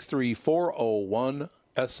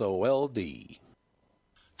 763-401-SOLD.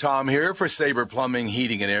 Tom here for Sabre Plumbing,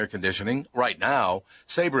 Heating, and Air Conditioning. Right now,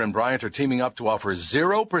 Sabre and Bryant are teaming up to offer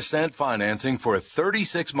 0% financing for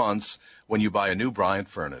 36 months when you buy a new Bryant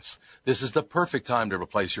furnace. This is the perfect time to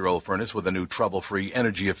replace your old furnace with a new trouble-free,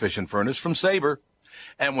 energy-efficient furnace from Sabre.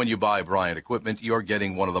 And when you buy Bryant equipment, you're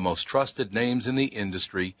getting one of the most trusted names in the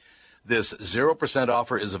industry. This 0%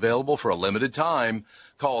 offer is available for a limited time.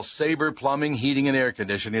 Call Sabre Plumbing, Heating, and Air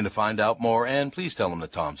Conditioning to find out more, and please tell them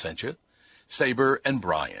that Tom sent you. Sabre and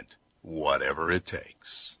Bryant, whatever it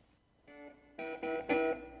takes.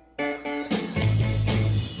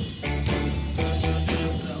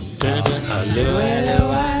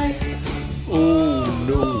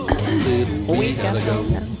 Oh, no, we gotta go.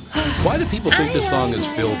 Why do people think this song is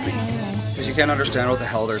filthy? Because you can't understand what the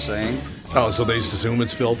hell they're saying. Oh, so they just assume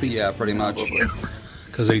it's filthy? Yeah, pretty much.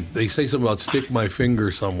 Because they say something about stick my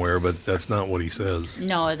finger somewhere, but that's not what he says.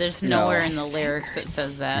 No, there's nowhere in the lyrics that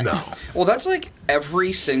says that. No. Well, that's like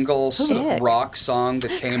every single Sick. rock song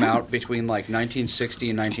that came out between like 1960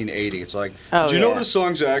 and 1980. It's like, Oh, do you know yeah. this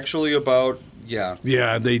song's actually about? Yeah.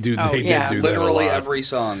 Yeah, they do. Oh, They yeah. did do that a Literally lot. every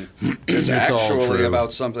song. It's It's all actually true.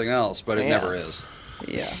 about something else, but it never Yes. is.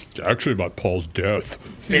 Yeah. It's actually about Paul's death.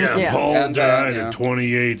 Yeah, Yeah. Paul And, died yeah. at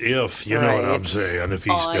 28 if, you know what I'm Right. saying, if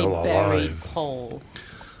he's I still buried alive. Paul.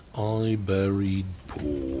 I buried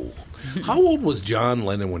Paul. How old was John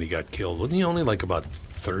Lennon when he got killed? Wasn't he only like about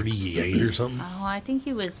 38 or something? Oh, I think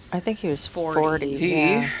he was. I think he was 40. 40. He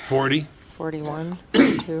yeah. 40? 41,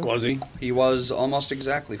 42. Was he? He was almost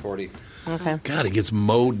exactly 40. Okay. God, he gets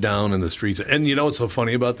mowed down in the streets. And you know what's so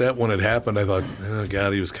funny about that? When it happened, I thought, oh,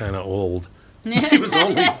 God, he was kind of old. He was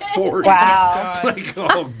only 40. Wow. It's like,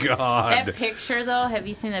 oh, God. That picture, though, have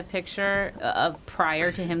you seen that picture of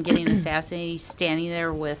prior to him getting assassinated? He's standing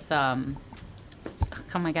there with, oh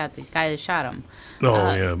my God, the guy that shot him.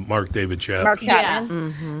 Oh, yeah, Mark David Chapman. Mark Yeah.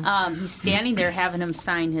 Chapman. He's standing there having him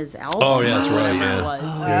sign his album. Oh, yeah, that's or right, whatever yeah. it was.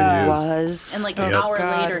 Yeah, he is. Was. And like Oh, an Yep. hour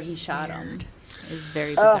God. later, he shot him. is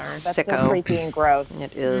very Oh, bizarre. that's so Sicko. creepy and gross.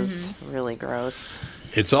 It is really gross.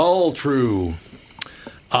 It's all true.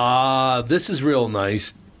 This is real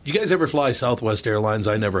nice. You guys ever fly Southwest Airlines?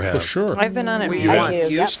 I never have. Sure. I've been on it We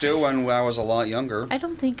once. used to when I was a lot younger. I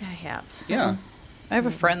don't think I have. Yeah. I have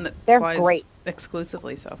a friend that They're flies great.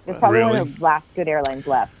 exclusively It's Southwest. probably one Really? of the last good airlines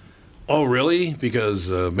left. Oh, really? Because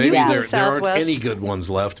maybe Yeah. there aren't Southwest. any good ones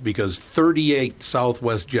left because 38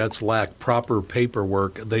 Southwest jets lack proper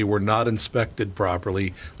paperwork. They were not inspected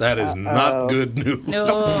properly. That is not good news. No,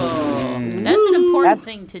 that's an important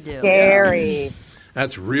thing to do. Scary.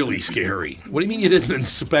 That's really scary. What do you mean you didn't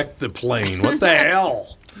inspect the plane? What the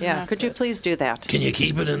hell? Yeah, could you please do that? Can you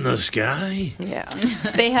keep it in the sky? Yeah.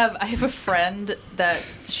 I have a friend that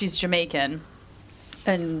she's Jamaican,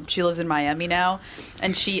 and she lives in Miami now,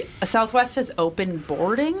 and Southwest has open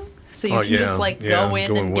boarding, so you Oh, can yeah, just like yeah, go in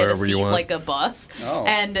go in and get a wherever you seat want. like a bus. Oh.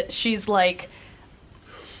 And she's like,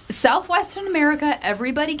 Southwest in America,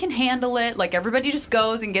 everybody can handle it. Like, everybody just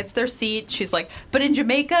goes and gets their seat. She's like, but in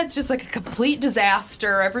Jamaica, it's just like a complete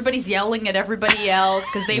disaster. Everybody's yelling at everybody else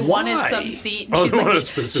because they wanted Why? some seat. And Oh, she's they want a like,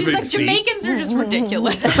 specific she's like, seat? Jamaicans are just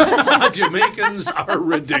ridiculous. Jamaicans are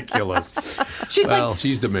ridiculous. She's well, like,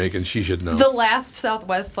 she's Jamaican. She should know. the last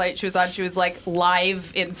Southwest flight she was on, she was like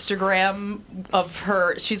live Instagram of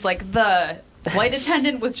her. She's like, the flight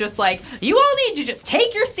attendant was just like, you all need to just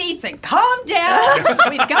take your seats and calm down.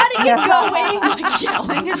 We've got to get going. Like,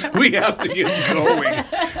 yelling at them. We have to get going.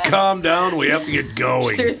 Calm down. We have to get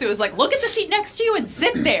going. Seriously, it was like, look at the seat next to you and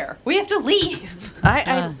sit there. We have to leave.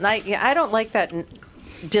 I don't like that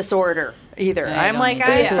disorder either. I I'm don't like,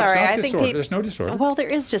 either. I'm There's sorry. no I think disorder. people. There's no disorder. Well, there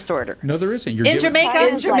is disorder. No, there isn't. You're In giving- Jamaica?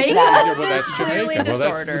 In Jamaica, Yeah, well, that's it's Jamaica. really a Well,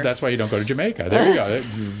 disorder. that's why you don't go to Jamaica. There you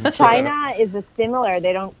go. China is a similar.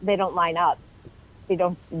 They don't line up.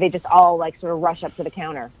 They just all like sort of rush up to the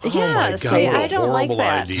counter. Oh Yeah, my God, see, what a I don't like horrible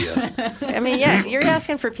that. idea. I mean, yeah, you're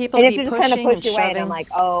asking for people And to if be you just kind of pushing push and away, and shoving. I'm like,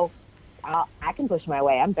 oh, I can push my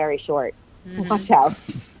way. I'm very short. Watch out.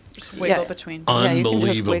 Just wiggle Yeah. between. Yeah, you can just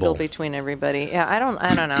Unbelievable. wiggle between everybody. Yeah, I don't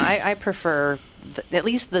know. I prefer at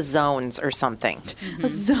least the zones or something. A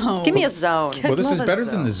zone. Give me a zone. Well, this Love is a better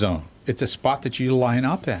than zone. the zone. It's a spot that you line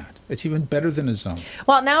up at. It's even better than a zone.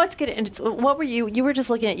 Well, now it's getting. What were you? You were just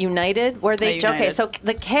looking at United, where they. Okay, United. so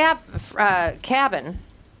the cabin,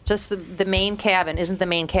 just the main cabin, isn't the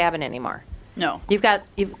main cabin anymore. No. You've got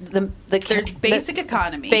the There's basic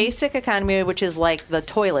economy. Basic economy, which is like the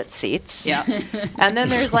toilet seats. Yeah. And then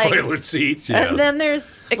there's like Toilet seats, yes. And then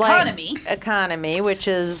there's Economy. Economy, which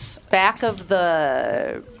is back of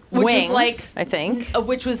the Which wing, is like, I think.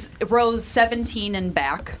 Which was rows 17 and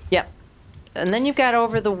back. Yep. And then you've got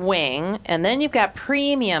over the wing, and then you've got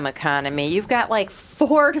premium economy. You've got like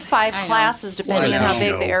 4 to 5 I know. classes depending What on a how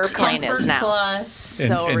big the joke. airplane Comfort is now. Plus. And,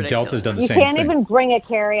 So and ridiculous. Delta's done the You same can't thing. even bring a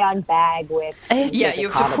carry-on bag with. It's Yeah, you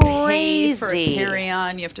have to pay for a crazy.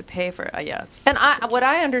 carry-on. You have to pay for yeah. It's, And what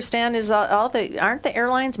I understand is aren't the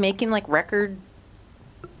airlines making like record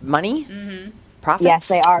money? Mm-hmm. Profits? Yes,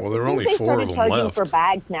 they are. Well, there are I think only they 4 started of them charging left. for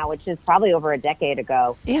bags now, which is probably over a decade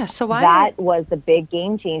ago. Yeah, so why? That was the big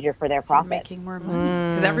game changer for their profit. making more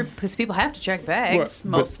money because people have to check bags.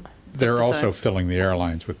 Well, Most but they're of the also time. filling the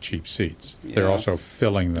airlines with cheap seats. They're also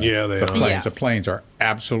filling the, Yeah, they the are. planes. Yeah. The planes are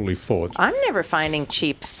absolutely full. I'm never finding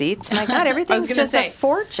cheap seats. My God, I everything's was gonna just say a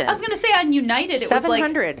fortune. I was gonna say on United it was like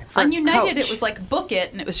 $700 for on United coach. it was like book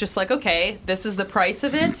it and it was just like okay this is the price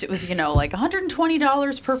of it. It was like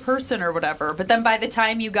 $120 per person or whatever. But then by the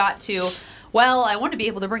time you got to well I want to be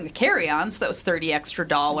able to bring the carry-on so that was $30 extra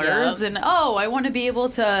Yep. and I want to be able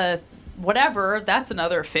to whatever that's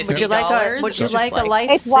another $50. Would you like a It's just a It's why I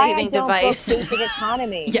life-saving don't device? book basic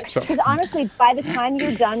economy. Yes. Because honestly, by the time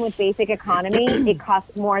you're done with basic economy, it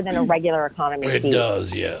costs more than a regular economy It seat.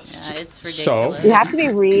 does, yes. Yeah, it's So- ridiculous. You have to be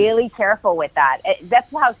really careful with that.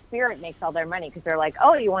 That's how Spirit makes all their money because they're like,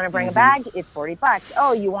 oh, you want to bring a bag? It's $40.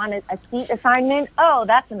 Oh, you want a seat assignment? Oh,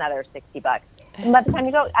 that's another $60. And by the time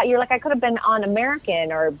you go, you're like, I could have been on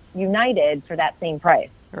American or United for that same price.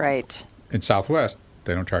 Right. In Southwest,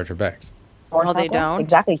 they don't charge for bags. Or Oh, they Southwest. don't?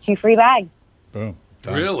 Exactly. 2 free bags. Boom.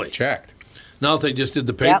 Done. Really? Checked. Now, if they just did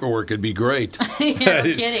the paperwork, it'd be great. Yeah, no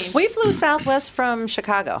kidding. We flew Southwest from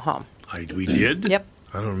Chicago home. We did? Yep.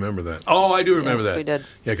 I don't remember that. Oh, I do remember Yes, that. we did.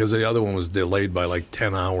 Yeah, because the other one was delayed by like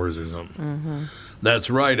 10 hours or something. Mm-hmm. That's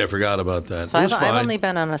right. I forgot about that. So it was I've fine. only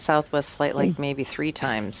been on a Southwest flight like maybe 3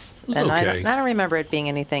 times. was And I okay. don't remember it being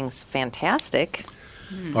anything fantastic.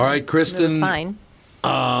 All right, It was Kristen. fine.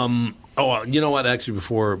 You know what? Actually,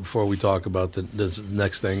 before we talk about this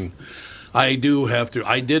next thing, I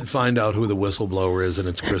did find out who the whistleblower is, and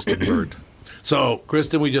it's Kristen Burt. So,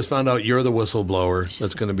 Kristen, we just found out you're the whistleblower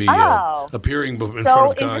that's going to be Oh. appearing in So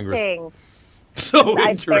front of Congress. interesting. So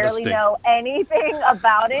I interesting. barely know anything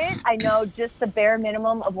about it. I know just the bare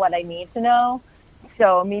minimum of what I need to know.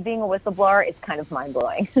 So me being a whistleblower, it's kind of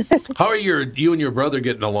mind-blowing. How are you and your brother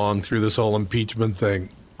getting along through this whole impeachment thing?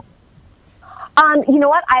 You know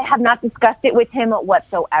what? I have not discussed it with him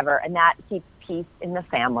whatsoever, and that keeps peace in the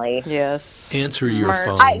family. Yes. Answer your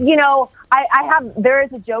phone. I have. There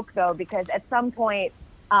is a joke though, because at some point,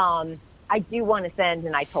 I do want to send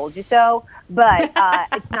an "I told you so," but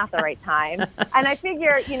it's not the right time. And I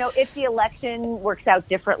figure, if the election works out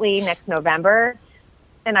differently next November,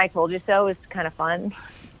 and "I told you so" is kind of fun,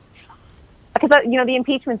 because the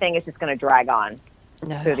impeachment thing is just going to drag on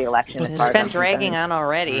through the election. It's been dragging on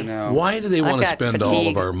already. Why do they want to spend all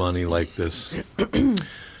of our money like this?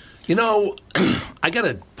 I got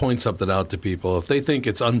to point something out to people. If they think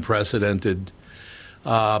it's unprecedented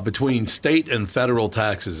between state and federal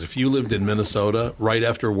taxes, if you lived in Minnesota right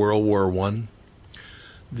after World War I,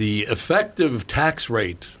 the effective tax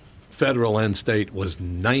rate, federal and state, was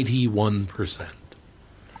 91%.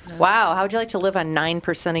 Wow, how would you like to live on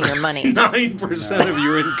 9% of your money? 9% of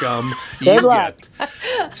your income you get.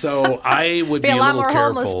 So I would be a lot little more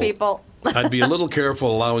careful. homeless people. I'd be a little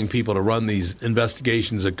careful allowing people to run these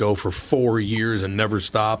investigations that go for 4 years and never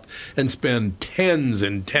stop and spend tens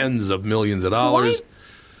and tens of millions of dollars.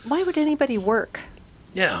 Why would anybody work?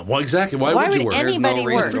 Yeah, well, exactly. Why would you work? Anybody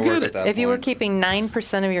work? Forget it. If you were keeping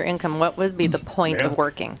 9% of your income, what would be the point of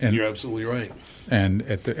working? And you're absolutely right. And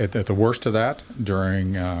at the worst of that,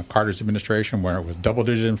 during Carter's administration, where it was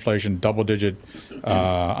double-digit inflation, double-digit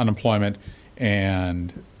unemployment,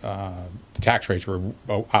 and the tax rates were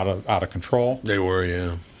out of control. They were,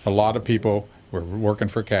 yeah. A lot of people were working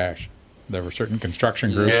for cash. There were certain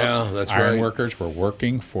construction groups. Yeah, that's iron right. workers were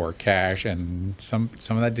working for cash, and some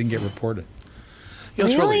of that didn't get reported.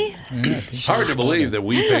 It's really? It's hard to believe that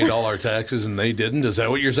we paid all our taxes and they didn't. Is that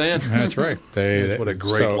what you're saying? That's right. What a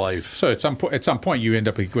great life. So at some point you end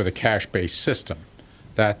up with a cash-based system.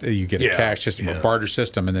 That you get a cash system, a barter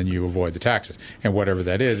system, and then you avoid the taxes. And whatever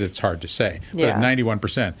that is, it's hard to say. But at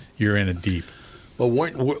 91%, you're in it deep. But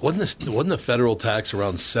wasn't the federal tax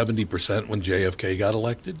around 70% when JFK got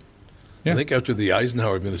elected? Yeah. I think after the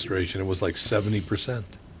Eisenhower administration, it was like 70%.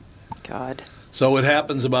 God. So it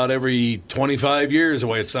happens about every 25 years, the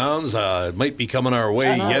way it sounds. It might be coming our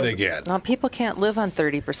way yet again. No, people can't live on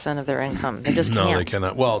 30% of their income. They just can't. No, they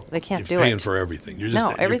cannot. Well, they can't do you're paying it. for everything.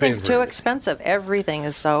 Everything's too expensive. Everything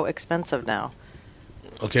is so expensive now.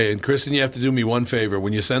 Okay, and Kristen, you have to do me one favor.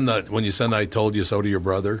 When you send "I told you so" to your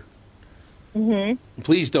brother,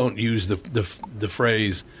 please don't use the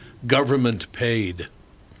phrase "government paid."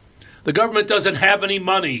 The government doesn't have any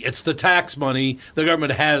money. It's the tax money. The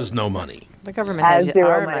government has no money. The government has zero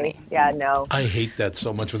our money. Yeah, no. I hate that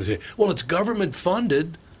so much when they say, well, it's government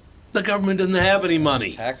funded. The government doesn't have any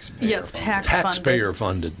money. Yeah, it's Taxpayer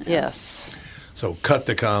funded. Yes. So cut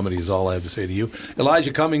the comedy is all I have to say to you.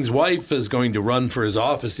 Elijah Cummings' wife is going to run for his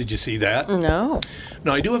office. Did you see that? No.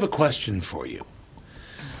 Now, I do have a question for you.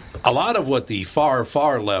 A lot of what the far,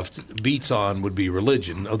 far left beats on would be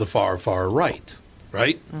religion of the far, far right,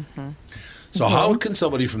 right? Mm-hmm. So how can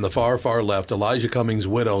somebody from the far, far left, Elijah Cummings'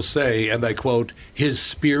 widow, say, and I quote, "His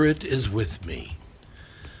spirit is with me"?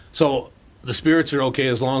 So the spirits are okay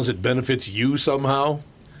as long as it benefits you somehow?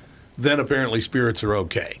 Then apparently spirits are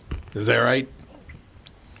okay. Is that right?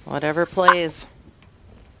 Whatever plays.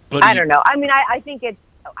 I don't know. I mean, I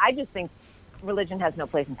just think religion has no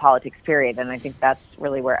place in politics, period. And I think that's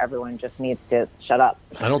really where everyone just needs to shut up.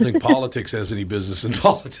 I don't think politics has any business in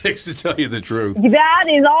politics, to tell you the truth. That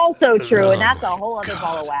is also true, Oh, and that's a whole other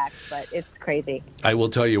ball of wax, but it's crazy. I will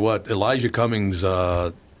tell you what, Elijah Cummings,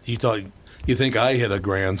 you think I hit a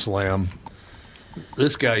grand slam.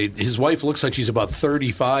 This guy, his wife looks like she's about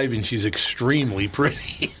 35, and she's extremely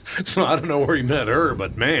pretty. So I don't know where he met her,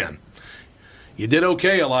 but man, you did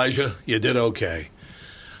okay, Elijah. You did okay.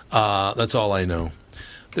 That's all I know.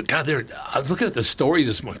 God, I was looking at the stories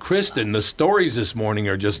this morning. Kristen, the stories this morning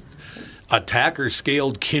are just attacker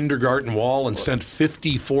scaled kindergarten wall and sent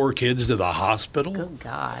 54 kids to the hospital. Good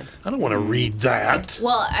God. I don't want to read that.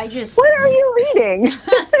 Well, I just... What are you reading?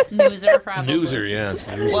 Newser, probably. Newser, yeah. It's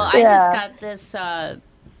Newser. Well, I just got this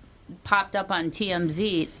popped up on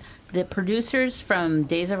TMZ. The producers from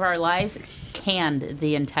Days of Our Lives canned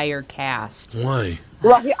the entire cast. Why?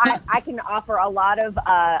 Well, I can offer a lot of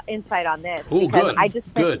insight on this. Oh, good. I just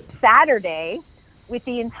spent Saturday with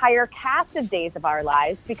the entire cast of Days of Our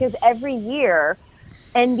Lives, because every year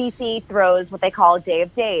NBC throws what they call Day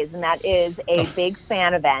of Days, and that is a big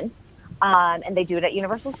fan event. And they do it at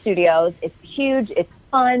Universal Studios. It's huge. It's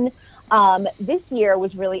fun. This year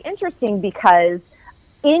was really interesting because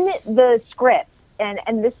in the script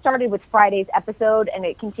and this started with Friday's episode, and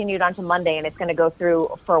it continued on to Monday, and it's going to go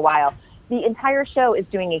through for a while. The entire show is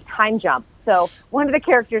doing a time jump. So one of the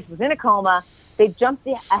characters was in a coma. They jumped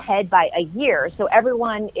ahead by a year, so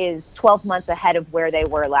everyone is 12 months ahead of where they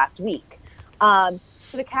were last week.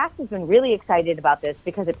 So the cast has been really excited about this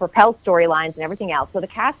because it propels storylines and everything else. So the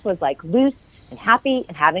cast was like loose and happy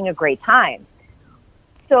and having a great time.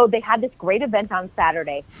 So they had this great event on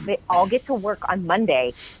Saturday. They all get to work on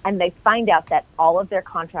Monday, and they find out that all of their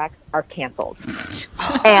contracts are canceled.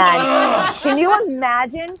 And can you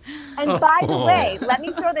imagine? And by the way, let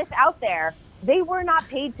me throw this out there. They were not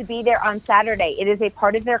paid to be there on Saturday. It is a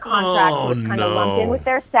part of their contract. It was kind of lumped in with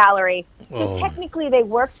their salary. So technically they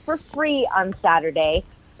worked for free on Saturday,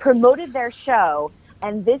 promoted their show,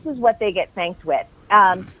 and this is what they get thanked with.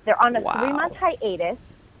 They're on a 3-month hiatus,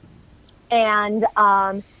 and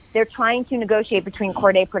they're trying to negotiate between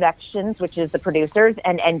Corday Productions, which is the producers,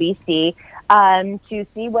 and NBC to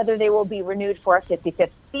see whether they will be renewed for a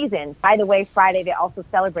 55th season. By the way, Friday they also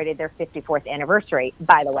celebrated their 54th anniversary,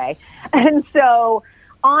 by the way. And so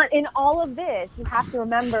in all of this, you have to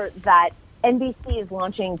remember that NBC is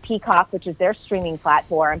launching Peacock, which is their streaming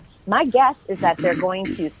platform. My guess is that they're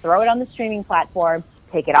going to throw it on the streaming platform,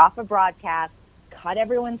 take it off of broadcast, cut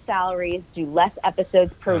everyone's salaries, do less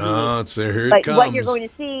episodes per week. Here But it comes. what you're going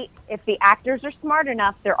to see, if the actors are smart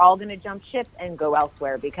enough, they're all going to jump ship and go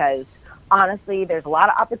elsewhere because, honestly, there's a lot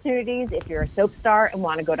of opportunities if you're a soap star and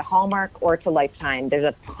want to go to Hallmark or to Lifetime. There's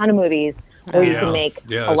a ton of movies where you can make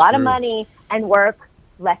a lot of money and work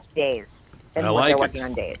less days than what they're working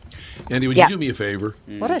on days. Andy, would you do me a favor?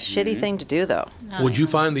 What a shitty thing to do, though. Would you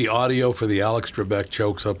find the audio for the Alex Trebek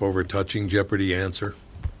chokes up over touching Jeopardy answer?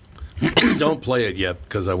 Don't play it yet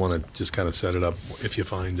because I want to just kind of set it up if you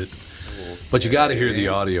find it. But you got to hear the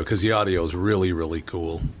audio because the audio is really, really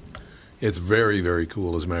cool. It's very, very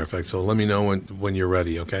cool, as a matter of fact. So let me know when you're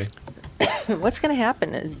ready, okay? What's going to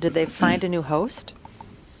happen? Did they find a new host?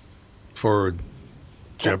 For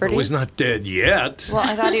Jeopardy? Well, he's not dead yet. Well,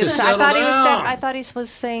 I thought he was. I thought he was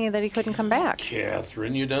saying that he couldn't come back.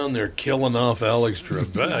 Catherine, you down there killing off Alex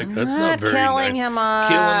Trebek? That's not very killing nice. him off.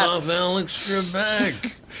 Killing off Alex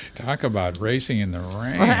Trebek. Talk about racing in the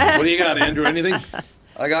rain. What do you got, Andrew? Anything?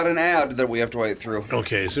 I got an ad that we have to wait through.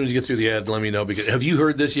 Okay, as soon as you get through the ad, let me know. Because have you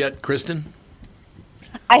heard this yet, Kristen?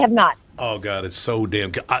 I have not. Oh, God, it's so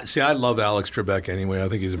damn good. See, I love Alex Trebek anyway. I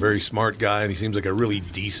think he's a very smart guy, and he seems like a really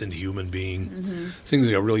decent human being. Mm-hmm. Seems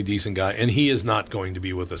like a really decent guy, and he is not going to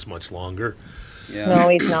be with us much longer. Yeah. No,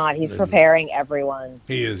 he's not. He's preparing everyone.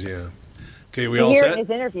 He is, yeah. Okay, we to all hear set? his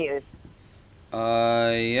interviews.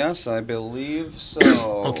 Yes, I believe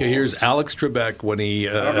so. Okay, here's Alex Trebek when he...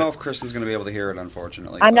 I don't know if Kristen's going to be able to hear it,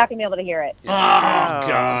 unfortunately. I'm not going to be able to hear it. Oh,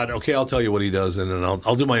 God. Okay, I'll tell you what he does, and then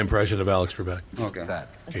I'll do my impression of Alex Trebek. Okay.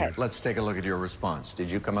 Okay. Let's take a look at your response. Did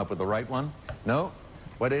you come up with the right one? No?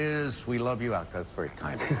 What is We Love You, Alex? That's very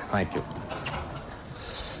kind of you. Thank you.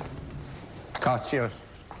 Cost you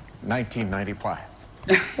 $19.95.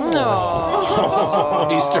 Oh,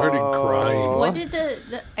 he started crying. What did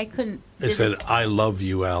I couldn't... It said, I love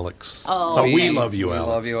you, Alex. Oh. We love you, Alex.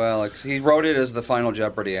 We love you, Alex. He wrote it as the Final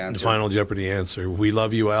Jeopardy answer. The Final Jeopardy answer. We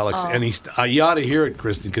love you, Alex. Oh. And you ought to hear it,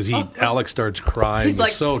 Kristen, because Alex starts crying. He's like,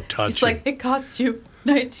 it's so touching. He's like, it costs you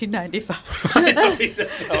 $19.95. I know,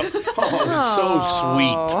 it's so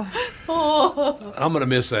sweet. Oh. I'm going to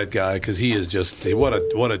miss that guy because he is just, what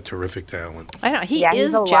a terrific talent. I know, he yeah,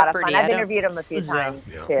 is he's a Jeopardy. lot of fun. I've interviewed him a few times,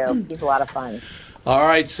 Yeah. too. He's a lot of fun. All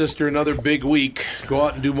right, sister, another big week. Go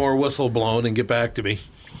out and do more whistle blowing and get back to me.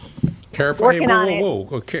 Careful. Working Hey, on whoa.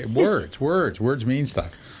 Okay, words mean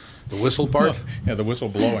stuff. The whistle part? Yeah, the whistle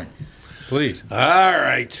blowing. Please. All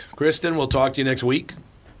right. Kristen, we'll talk to you next week.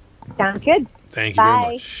 Sounds good. Thank you Bye.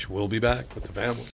 very much. We'll be back with the family.